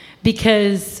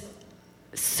 because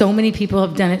so many people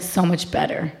have done it so much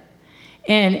better.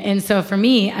 And so for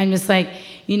me, I'm just like,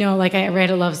 like I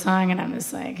write a love song and I'm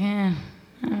just like, I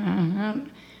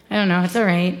don't know, it's all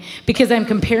right. Because I'm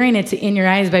comparing it to In Your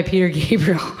Eyes by Peter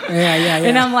Gabriel. Yeah.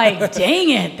 And I'm like, dang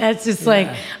it. That's just like,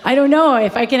 I don't know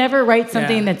if I can ever write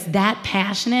something Yeah. that's that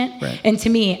passionate. Right. And to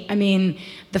me, I mean,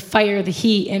 the fire, the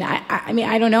heat, and I mean,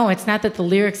 I don't know. It's not that the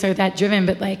lyrics are that driven,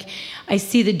 but like, I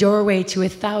see the doorway to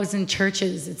 1,000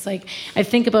 churches. It's like, I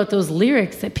think about those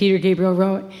lyrics that Peter Gabriel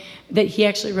wrote, that he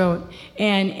actually wrote.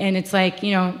 And it's like,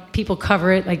 people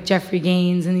cover it, like Jeffrey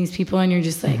Gaines and these people, and you're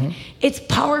just like, it's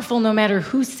powerful no matter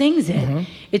who sings it.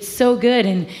 It's so good.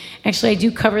 And actually, I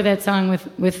do cover that song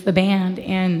with the band,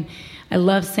 and I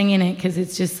love singing it because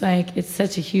it's just like, it's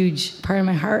such a huge part of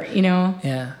my heart,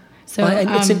 Yeah. So Well,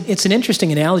 and it's an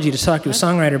interesting analogy to talk to a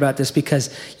songwriter about this, because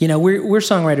we're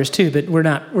songwriters too, but we're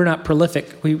not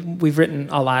prolific. We've written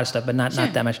a lot of stuff, but not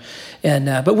that much. And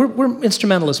but we're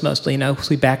instrumentalists mostly. So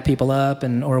we back people up,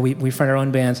 or we front our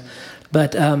own bands.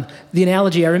 But the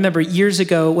analogy, I remember years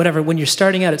ago, when you're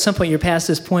starting out, at some point you're past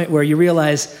this point where you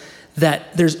realize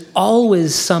that there's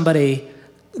always somebody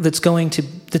that's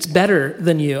better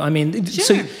than you. I mean,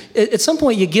 so at some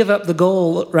point you give up the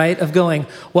goal, right, of going,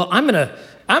 well, I'm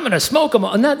gonna smoke them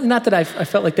all. Not that I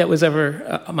felt like that was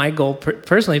ever my goal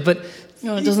personally, but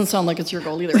It doesn't sound like it's your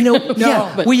goal either.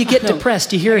 But where you get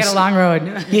depressed, you hear I got a long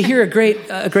road. you hear a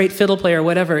great fiddle player or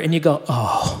whatever, and you go,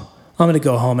 oh, I'm gonna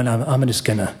go home and I'm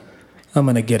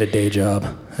gonna get a day job.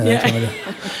 And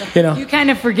Yeah. You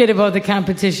kind of forget about the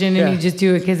competition and you just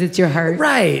do it because it's your heart.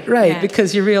 Right, Yeah.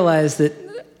 because you realize that,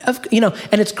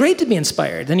 and it's great to be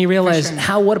inspired. Then you realize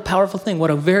what a powerful thing, what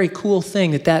a very cool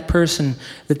thing that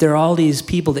there are all these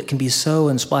people that can be so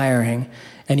inspiring.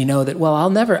 And you know that, well,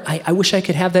 I wish I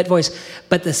could have that voice.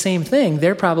 But the same thing,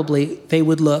 they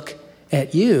would look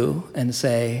at you and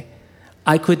say,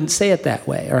 I couldn't say it that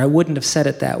way, or I wouldn't have said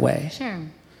it that way. Sure.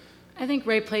 I think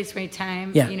right place, right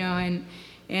time. Yeah.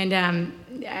 And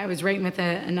I was writing with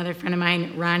another friend of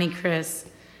mine, Ronnie Chris,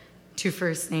 2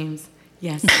 first names.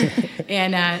 Yes.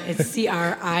 And it's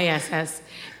Criss.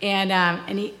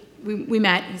 And we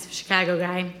met. He's a Chicago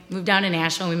guy. Moved down to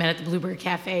Nashville. We met at the Bluebird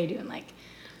Cafe doing like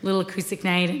a little acoustic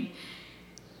night.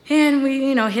 And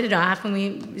we, hit it off, and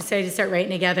we decided to start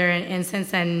writing together. And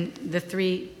since then, the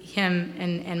three, him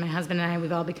and my husband and I,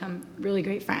 we've all become really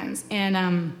great friends.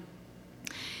 And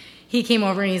he came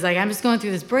over and he's like, I'm just going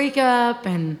through this breakup.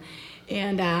 And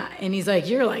he's like,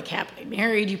 you're like happily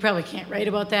married. You probably can't write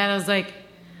about that. I was like,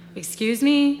 excuse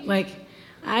me? Like,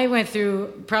 I went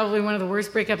through probably one of the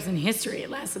worst breakups in history. It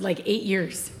lasted like 8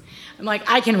 years. I'm like,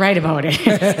 I can write about it.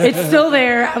 It's still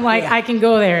there. I'm like, I can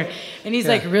go there. And he's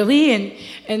like, really?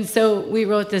 And so we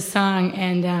wrote this song,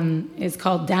 and it's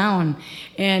called Down.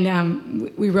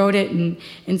 And we wrote it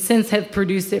and since have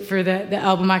produced it for the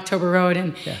album October Road.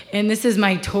 And this is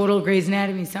my total Grey's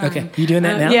Anatomy song. Okay, you doing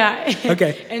that now? Yeah.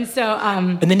 Okay. And so...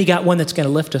 and then you got one that's going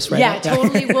to lift us, right? Yeah,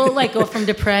 totally. We'll like go from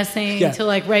depressing to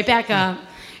like right back up,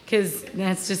 because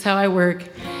that's just how I work.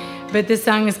 But this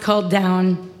song is called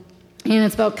Down. And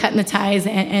it's about cutting the ties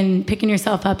and picking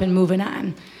yourself up and moving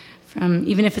on from,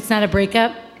 even if it's not a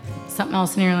breakup, something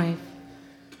else in your life.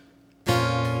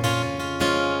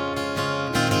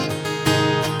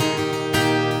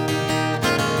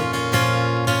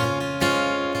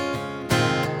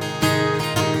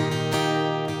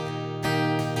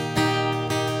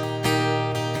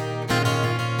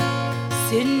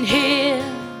 Sitting here,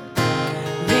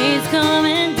 rain's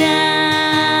coming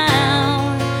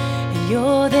down, and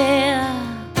you're there,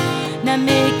 not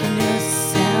making a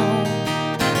sound.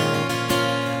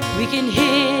 We can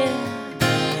hear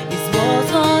these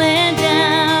walls falling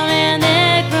down, and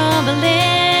they're crumbling.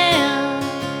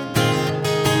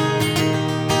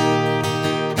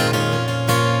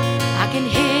 I can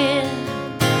hear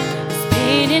this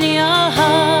pain in your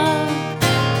heart,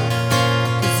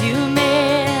 'cause you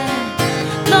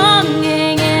made long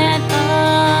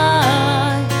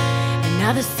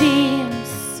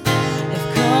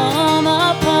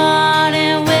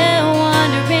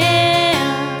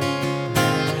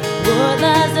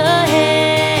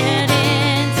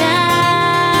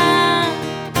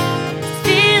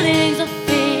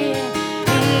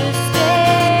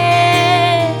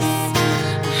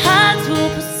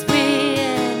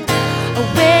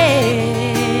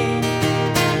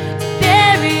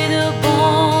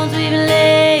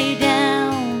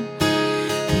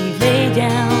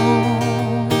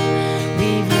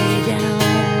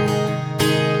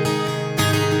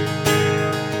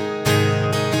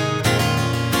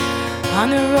on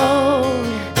the road,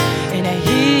 and I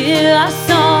hear our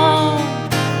song.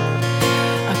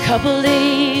 A couple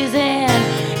days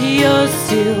and you're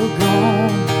still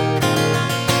gone.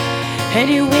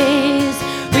 Anyways,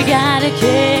 we gotta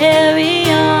carry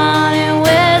on, and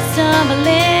we're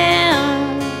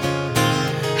stumbling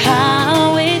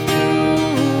halfway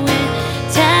through in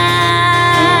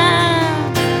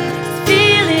time.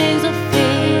 Feelings of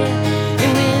fear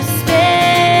and with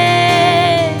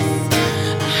space,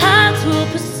 our hearts will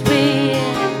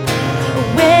persuade a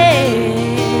way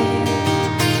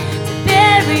to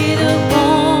bury the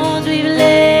bones we've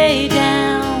laid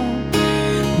down.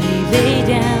 We've laid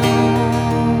down.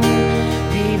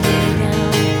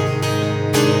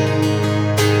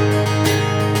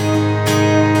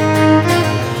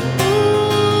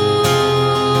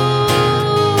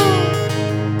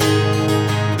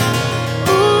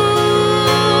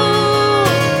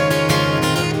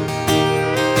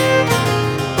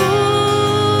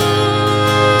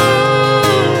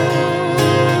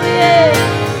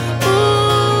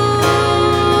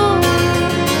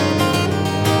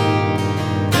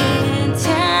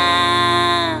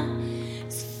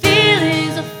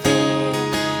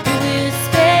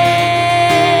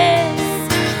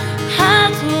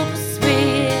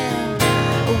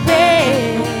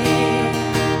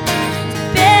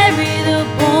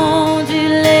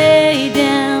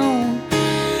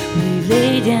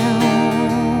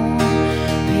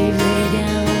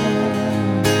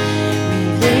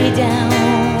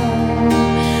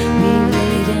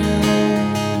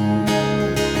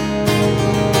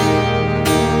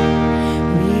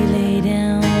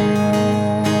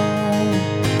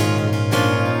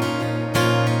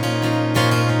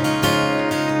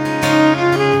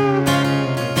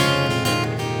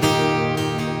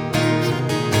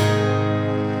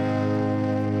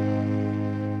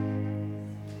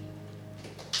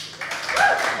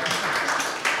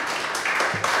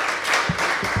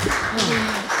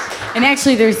 And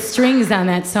actually, there's strings on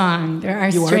that song. There are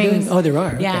You are strings. doing? Oh, there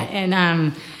are. Yeah, Okay. and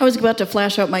I was about to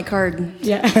flash out my card.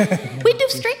 yeah, We do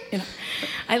string.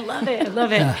 I love it. I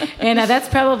love it. And that's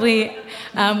probably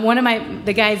one of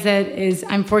the guys that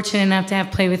I'm fortunate enough to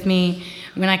have play with me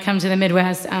when I come to the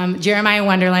Midwest. Jeremiah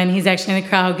Wonderland. He's actually in the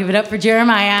crowd. Give it up for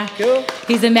Jeremiah. Cool.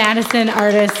 He's a Madison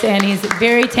artist, and he's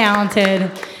very talented.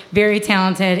 Very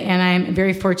talented, and I'm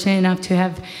very fortunate enough to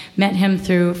have met him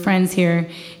through friends here.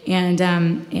 And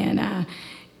I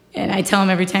tell him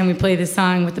every time we play this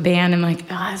song with the band, I'm like,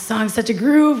 oh, this song's such a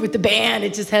groove with the band.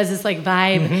 It just has this like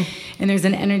vibe, and there's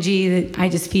an energy that I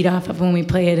just feed off of when we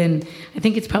play it. And I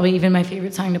think it's probably even my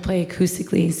favorite song to play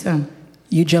acoustically. So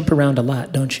You jump around a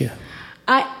lot, don't you?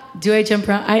 I jump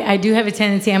around? I do have a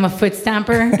tendency. I'm a foot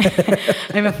stomper.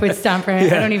 I'm a foot stomper.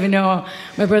 Yeah. I don't even know.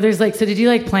 My brother's like, so did you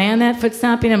like plan that foot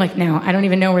stomping? I'm like, no, I don't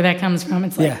even know where that comes from.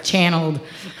 It's like channeled.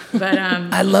 But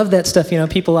I love that stuff. You know,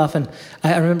 people often.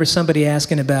 I remember somebody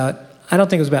asking about. I don't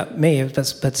think it was about me,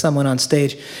 but someone on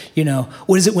stage. You know,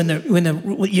 what is it when the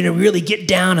really get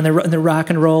down and the rock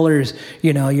and rollers?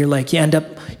 You know, you're like you end up.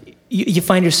 You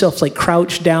find yourself like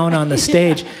crouched down on the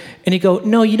stage. And you go,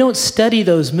 no, you don't study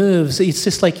those moves. It's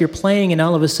just like you're playing, and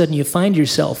all of a sudden you find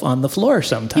yourself on the floor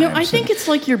sometimes. You know, I think it's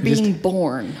like you're being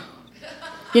born.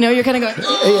 You know, you're kind of going,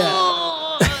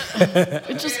 oh.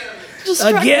 It just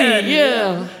struck Again. me.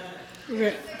 Yeah.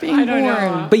 Being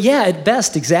born. But yeah, at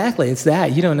best, exactly. It's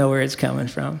that. You don't know where it's coming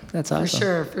from. That's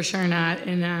awesome. For sure not.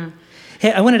 And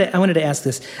Hey, I wanted to ask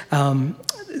this.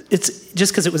 It's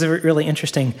just because it was a really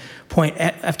interesting point.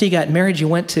 After you got married, you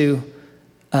went to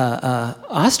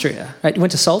Austria, right? You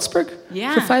went to Salzburg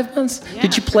for 5 months. Yeah.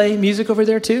 Did you play music over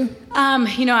there too?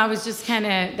 you know, I was just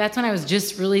that's when I was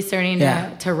just really starting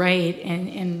to write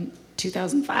in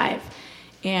 2005.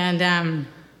 And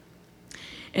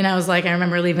I was like, I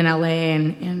remember leaving LA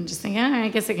and just thinking, I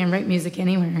guess I can write music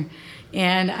anywhere.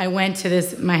 And I went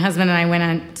to my husband and I went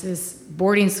on to this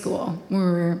boarding school. We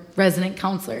were resident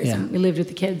counselors and we lived with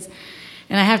the kids.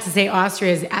 And I have to say,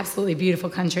 Austria is an absolutely beautiful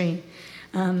country.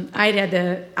 I had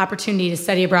the opportunity to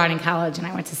study abroad in college, and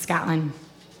I went to Scotland.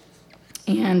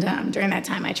 And during that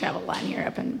time, I traveled a lot in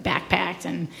Europe and backpacked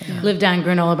and lived on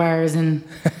granola bars and,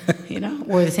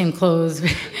 wore the same clothes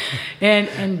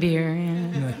and beer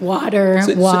and water.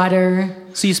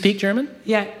 So you speak German?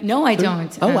 Yeah. No, I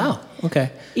don't. Oh, wow.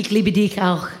 Okay. Ich liebe dich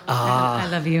auch. I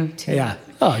love you, too. Yeah.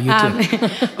 Oh, you too.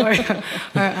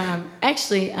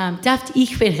 Actually, darf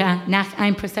ich bitte nach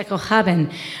ein Prosecco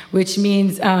haben, which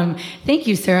means, thank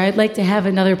you, sir, I'd like to have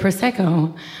another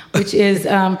Prosecco, which is,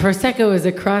 Prosecco is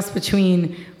a cross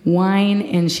between wine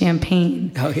and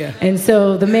champagne. Oh, yeah. And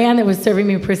so the man that was serving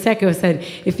me Prosecco said,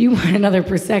 if you want another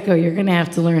Prosecco, you're going to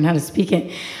have to learn how to speak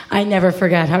it. I never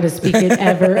forgot how to speak it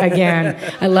ever again.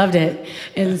 I loved it.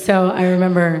 And so I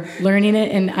remember learning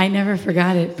it, and I never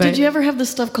forgot it. But Did you ever have this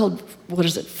stuff called, what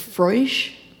is it,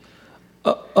 Freuch?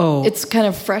 Oh. It's kind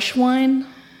of fresh wine.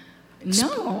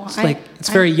 No. It's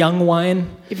very young wine.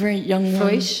 A very young wine.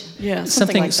 Freuch? Yeah,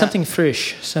 Something like that.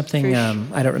 frisch. Something,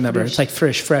 Frisch. I don't remember. It's like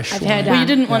fresh I've wine. had, Well, you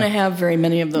didn't want to have very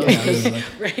many of those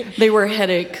because they were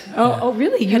headache. Oh,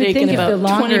 really? You would Headache think in if about the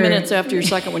longer 20 minutes after your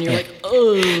second one, you're like,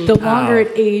 oh. the longer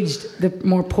it aged, the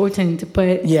more potent.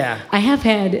 But Yeah. I have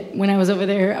had, when I was over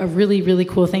there, a really, really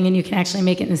cool thing, and you can actually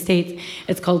make it in the States.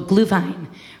 It's called Glühwein,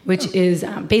 which is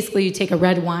basically you take a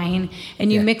red wine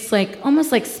and you mix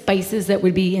almost like spices that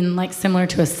would be in similar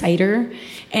to a cider,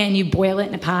 and you boil it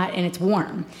in a pot and it's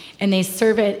warm. And they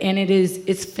serve it, and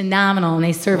it's phenomenal. And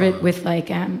they serve it with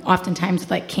oftentimes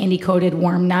with candy coated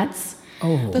warm nuts.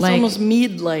 Oh. That's almost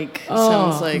mead-like,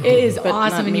 sounds like. It is but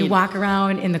awesome, not and you mead. walk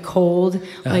around in the cold,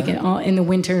 in the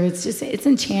winter. It's an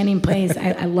enchanting place.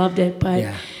 I loved it,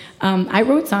 but I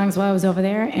wrote songs while I was over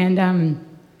there, and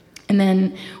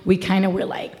then we kind of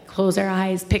were close our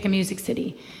eyes, pick a music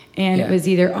city, and it was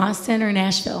either Austin or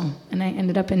Nashville, and I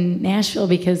ended up in Nashville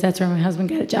because that's where my husband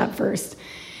got a job first,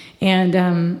 and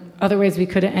otherwise we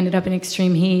could have ended up in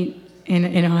extreme heat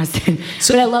in Austin.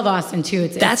 But I love Austin too.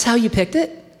 That's how you picked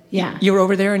it? Yeah. You were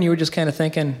over there and you were just kind of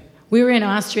thinking... We were in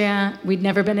Austria. We'd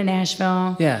never been to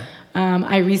Nashville. Yeah.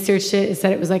 I researched it. It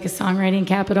said it was like a songwriting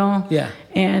capital. Yeah.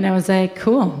 And I was like,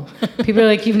 cool. People are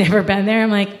like, you've never been there?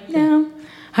 I'm like, no.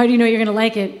 How do you know you're going to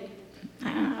like it?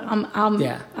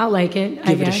 I'll like it, I guess.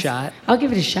 Give it a shot. I'll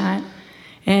give it a shot.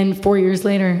 And 4 years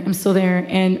later, I'm still there.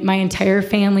 And my entire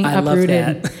family I love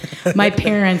uprooted. that. My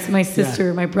parents, my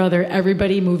sister, my brother,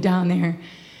 everybody moved down there.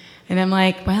 And I'm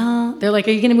like, well, they're like,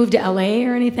 are you going to move to LA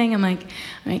or anything? I'm like,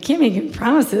 I can't make any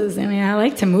promises. I mean, I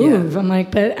like to move. Yeah. I'm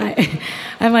like, but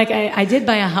I did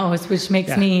buy a house, which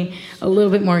makes me a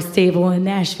little bit more stable in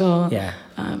Nashville. Yeah.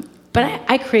 But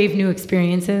I crave new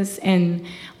experiences, and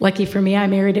lucky for me, I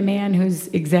married a man who's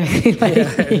exactly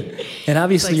like me. And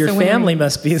obviously your family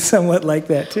must be somewhat like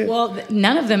that too. Well,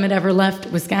 none of them had ever left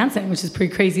Wisconsin, which is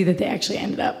pretty crazy that they actually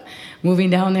ended up moving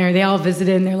down there. They all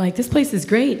visited, and they're like, this place is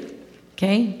great.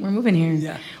 Okay, we're moving here.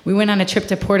 Yeah. We went on a trip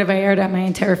to Puerto Vallarta, my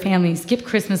entire family, skipped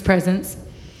Christmas presents,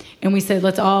 and we said,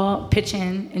 let's all pitch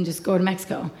in and just go to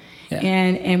Mexico. Yeah.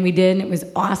 And we did, and it was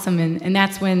awesome. And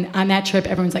that's when, on that trip,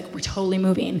 everyone's like, we're totally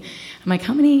moving. I'm like,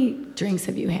 how many drinks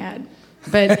have you had?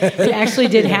 But it actually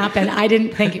did happen. I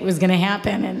didn't think it was going to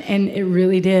happen, and it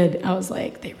really did. I was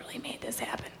like, they really made this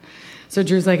happen. So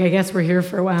Drew's like, I guess we're here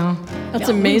for a while. That's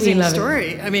an amazing love it.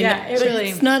 story. I mean, Yeah, it really-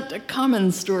 it's not a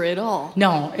common story at all.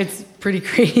 No, it's pretty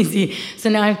crazy. So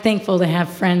now I'm thankful to have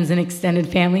friends and extended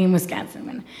family in Wisconsin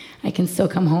when I can still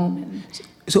come home. And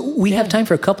So we have time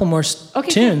for a couple more Okay,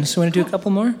 tunes. Want to do a couple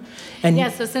more? And yeah,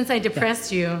 so since I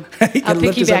depressed you, You I'll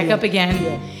lift pick you us up back up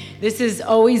again. This is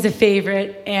always a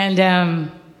favorite,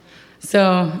 and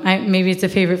maybe it's a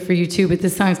favorite for you too, but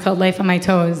this song's called Life on My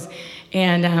Toes.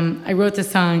 And I wrote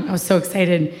this song. I was so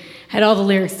excited. Had all the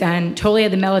lyrics done. Totally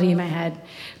had the melody in my head,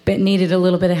 but needed a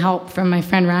little bit of help from my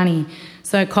friend Ronnie.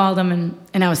 So I called him,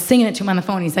 and I was singing it to him on the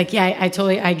phone. He's like, yeah,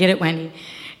 I get it, Wendy.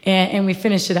 And we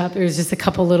finished it up. There was just a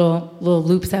couple little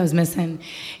loops I was missing.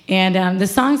 And the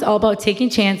song's all about taking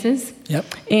chances. Yep.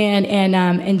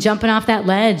 And jumping off that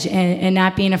ledge and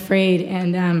not being afraid.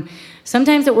 And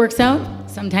sometimes it works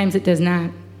out. Sometimes it does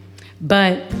not.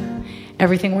 But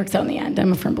everything works out in the end.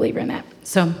 I'm a firm believer in that.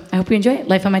 So I hope you enjoy it.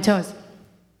 Life on My Toes.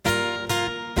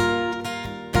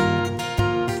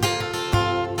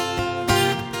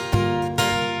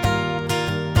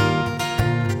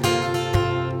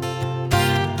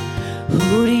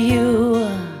 Who do you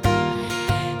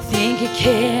think you're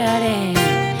kidding?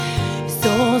 Your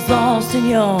soul's lost in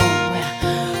your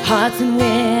heart's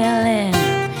unwilling.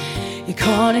 You're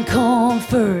caught in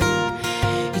comfort.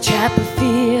 You're trapped with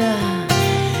fear.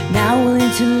 Now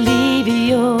willing to leave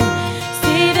your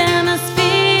safe atmosphere.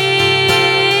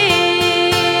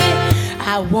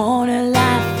 I want a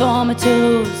life on my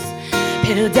toes.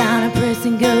 Pedal down and press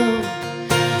and go.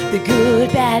 The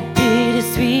good, bad,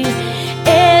 bittersweet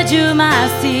edge of my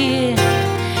seat.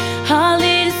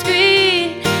 Hardly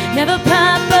discreet, never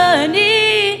proper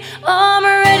need. Oh, I'm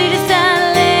ready to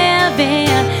start living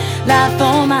life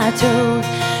on my toes.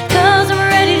 'Cause I'm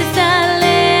ready to start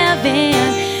living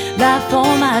life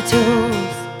on my toes.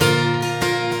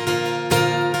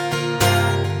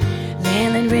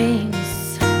 Landline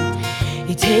rings,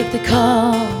 you take the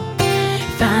call.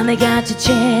 Finally got your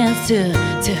chance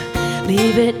to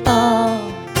leave it all.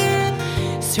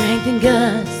 strength and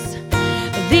guts,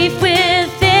 belief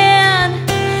within,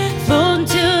 floating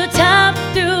to the top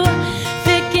through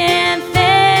thick and thin.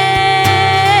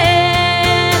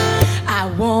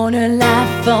 I want a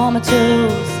life on my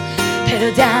toes,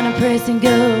 pedal down and press and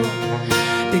go.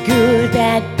 The good,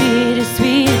 bad,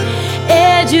 bittersweet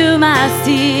edge of my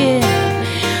steel,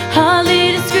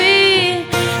 hardly discreet,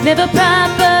 never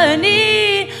proper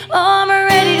need. Oh, I'm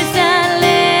ready to start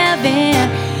living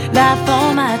life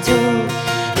on my toes,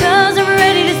 'cause I'm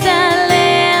ready to start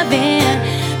living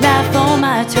life on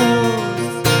my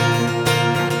toes.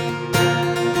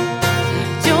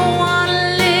 Don't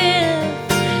wanna live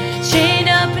chained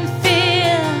up in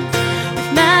fear,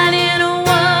 with mind in a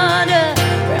wonder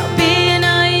where I'll be in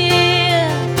a year.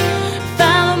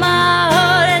 Follow my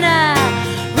heart and I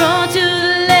run to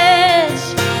the ledge.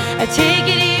 I take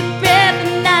a deep breath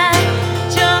and I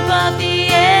jump off the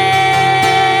edge.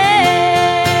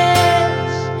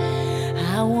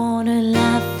 I want a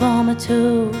life on my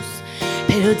toes,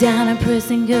 pedal down and press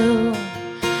and go.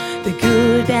 The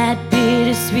good, bad,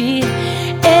 bittersweet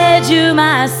edge of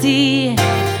my sea,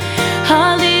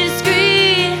 hardly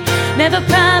discreet, never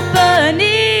proper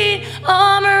need.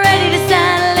 Oh, I'm ready to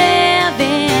start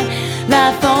living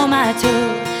life on my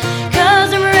toes,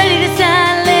 'cause I'm ready to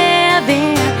start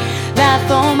living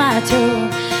life on my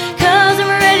toes, 'cause I'm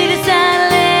ready to start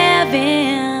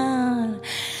living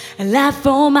life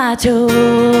on my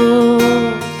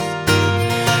toes.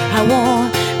 I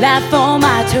want life on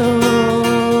my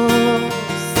toes,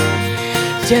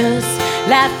 just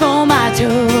life on my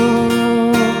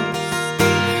toes.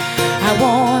 I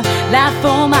want life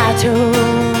on my toes.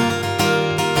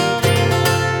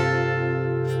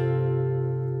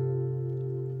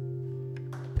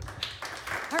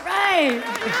 All right.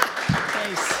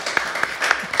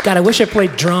 God, I wish I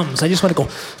played drums. I just want to go.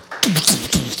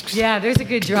 Yeah, there's a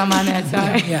good drum on that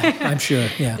song. Yeah, I'm sure.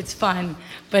 Yeah. It's fun.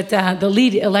 But the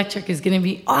lead electric is going to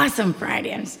be awesome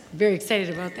Friday. I'm very excited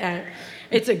about that.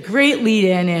 It's a great lead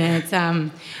in, and it's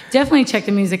definitely check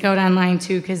the music out online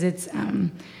too, because it's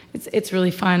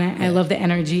really fun. I love the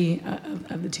energy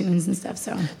of the tunes and stuff.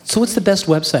 So what's the best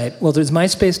website? Well, there's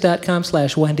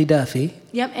myspace.com/Wendy Duffy.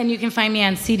 Yep, and you can find me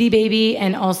on CD Baby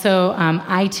and also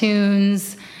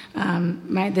iTunes.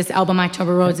 This album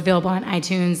October Road is available on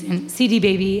iTunes, and CD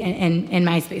Baby and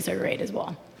MySpace are great as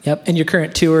well. Yep, and your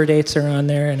current tour dates are on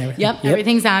there and everything. Yep,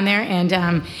 everything's on there, and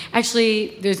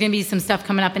actually there's going to be some stuff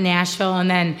coming up in Nashville, and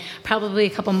then probably a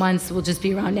couple months will just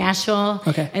be around Nashville.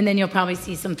 Okay. And then you'll probably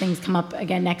see some things come up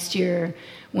again next year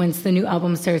once the new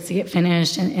album starts to get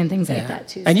finished and things like that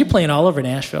too. And you're playing all over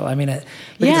Nashville. I mean, like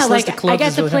I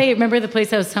got to play. Remember the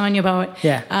place I was telling you about?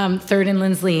 Yeah. Third and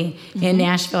Lindsley in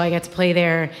Nashville. I got to play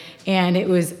there, and it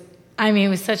was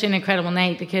such an incredible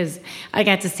night because I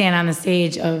got to stand on the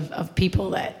stage of people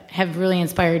that have really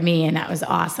inspired me, and that was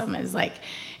awesome.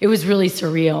 It was really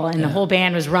surreal, and the whole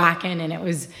band was rocking, and it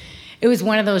was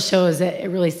one of those shows that it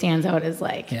really stands out as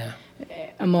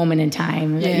a moment in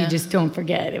time that you just don't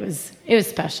forget. It was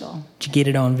special. Did you get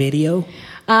it on video?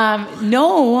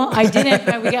 No, I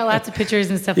didn't. We got lots of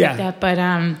pictures and stuff like that, but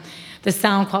the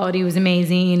sound quality was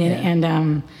amazing,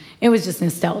 and it was just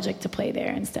nostalgic to play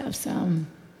there and stuff. So.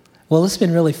 Well, it's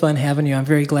been really fun having you. I'm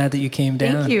very glad that you came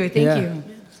down. Thank you.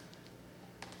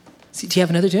 See, do you have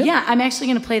another tune? Yeah, I'm actually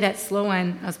going to play that slow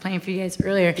one I was playing for you guys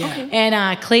earlier. Okay.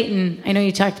 And Clayton, I know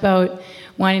you talked about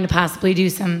wanting to possibly do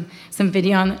some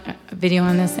video on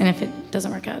this, and if it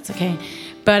doesn't work out, it's okay.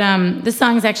 But this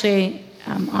song is actually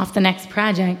off the next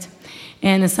project,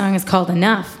 and the song is called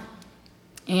Enough.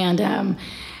 And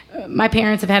my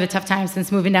parents have had a tough time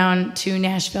since moving down to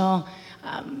Nashville.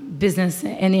 Business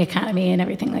and the economy and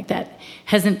everything like that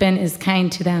hasn't been as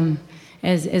kind to them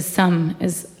as some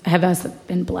as have us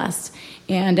been blessed,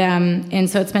 and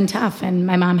so it's been tough. And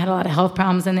my mom had a lot of health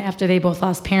problems, and after they both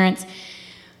lost parents,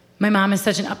 my mom is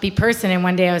such an upbeat person. And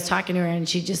one day I was talking to her, and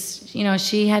she just,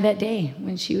 she had that day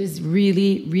when she was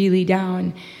really, really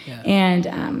down, and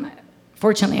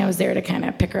fortunately I was there to kind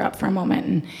of pick her up for a moment.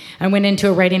 And I went into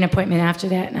a writing appointment after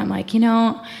that, and I'm like,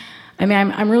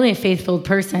 I'm really a faith-filled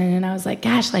person, and I was like,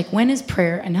 gosh, when is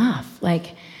prayer enough?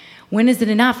 When is it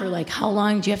enough? Or how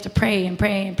long do you have to pray and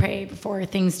pray and pray before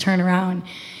things turn around?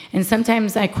 And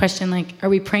sometimes I question, are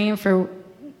we praying for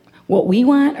what we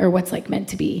want or what's meant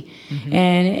to be? Mm-hmm.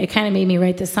 And it kind of made me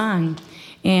write this song.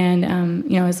 And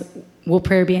will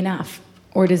prayer be enough,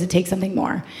 or does it take something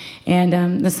more?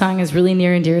 And the song is really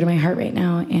near and dear to my heart right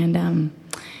now, and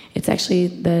it's actually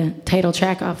the title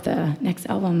track off the next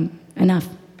album, Enough.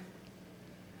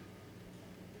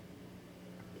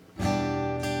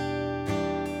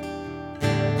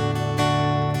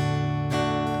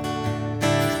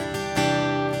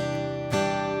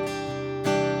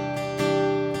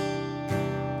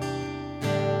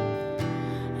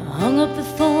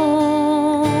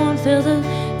 felt the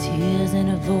tears in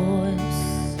her voice,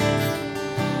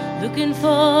 looking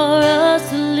for a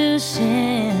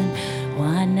solution.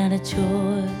 Why not a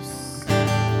choice?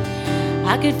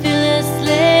 I could feel her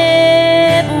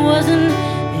slip, wasn't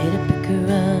there to pick her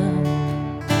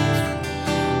up.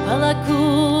 All I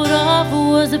could offer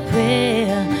was a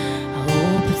prayer. I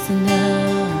hope it's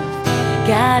enough,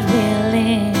 God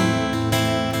willing.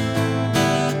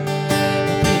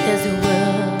 There's a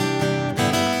world,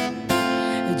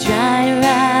 dry your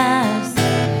eyes,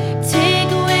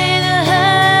 take away the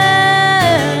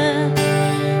hurt.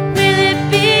 Will it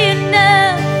be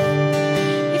enough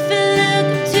if you look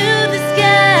up to the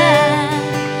sky?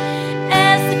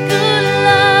 Ask the good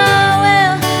Lord,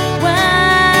 well,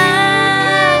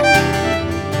 why?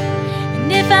 And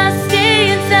if I stay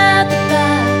inside the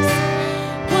box,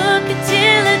 work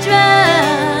until I dry,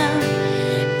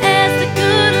 ask the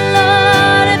good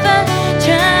Lord if I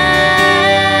try.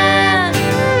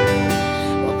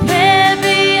 Will prayer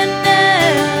be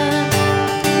enough?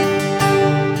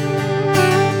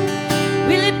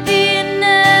 Will it be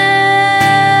enough?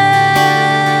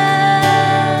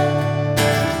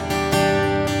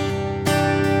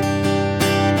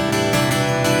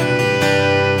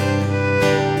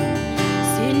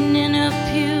 Sitting in a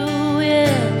pew,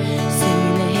 yeah,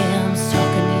 singing the hymns,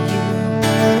 talking to you.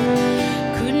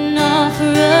 Couldn't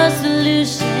offer a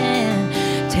solution,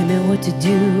 tell me what to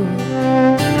do.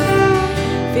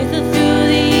 Faithful through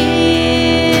the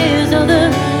years, oh, the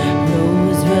road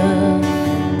was rough.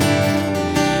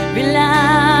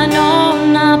 Relying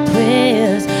on our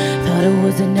prayers, thought it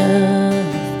was enough,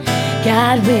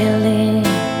 God willing.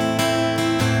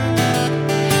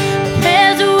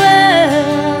 Prayers a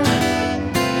word,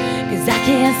 'cause I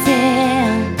can't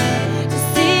stand to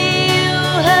see you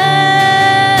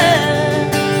hurt.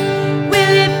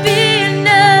 Will it be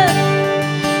enough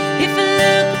if I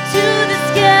look up to the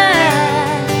sky?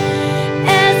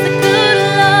 Ask the good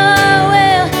Lord,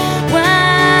 well,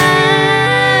 why?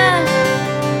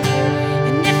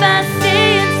 And if I stay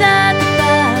inside the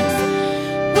box,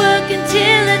 work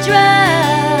until I dry,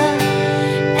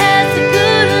 ask the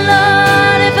good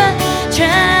Lord if I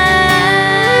try.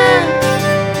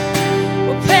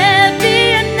 Will prayer be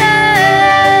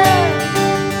enough?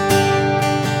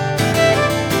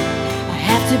 I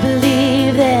have to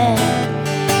believe that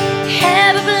you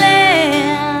have a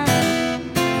plan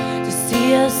to see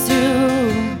us through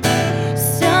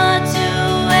start to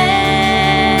end.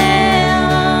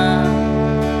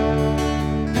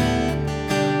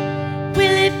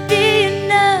 Will it be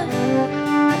enough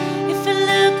if I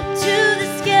look up to the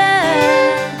sky?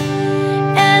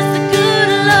 Ask the good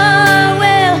Lord,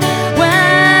 well, why?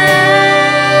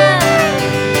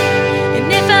 And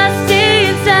if I stay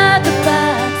inside the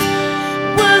box,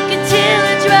 work until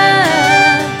I dry,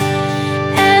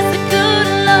 ask the good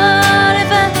Lord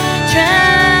if I try.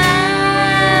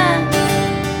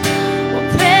 Will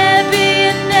prayer be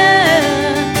enough?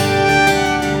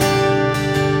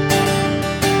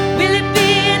 Will it be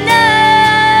enough?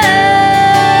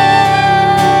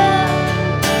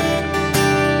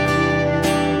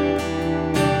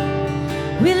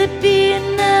 Will it be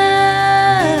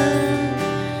enough?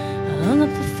 I hung up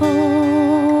the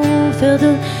phone, felt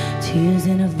the tears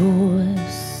in her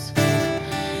voice,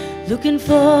 looking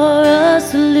for a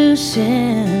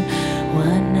solution.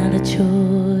 Why not a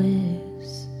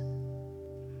choice?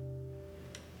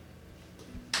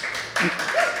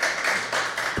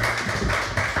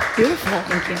 Beautiful.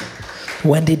 Thank you.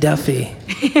 Wendy Duffy.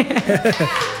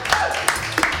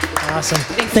 Awesome.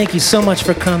 Thank you so much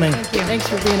for coming. Thanks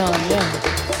for being on. Yeah.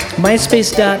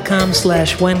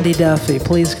 MySpace.com/Wendy Duffy.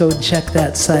 Please go check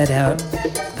that site out.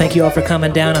 Thank you all for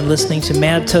coming down and listening to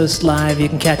Mad Toast Live. You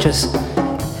can catch us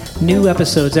new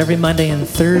episodes every Monday and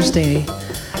Thursday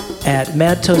at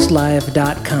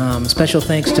madtoastlive.com. Special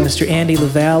thanks to Mr. Andy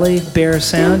LaValle, Bear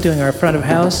Sound, doing our front of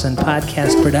house and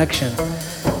podcast production.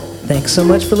 Thanks so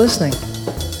much for listening.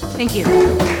 Thank you.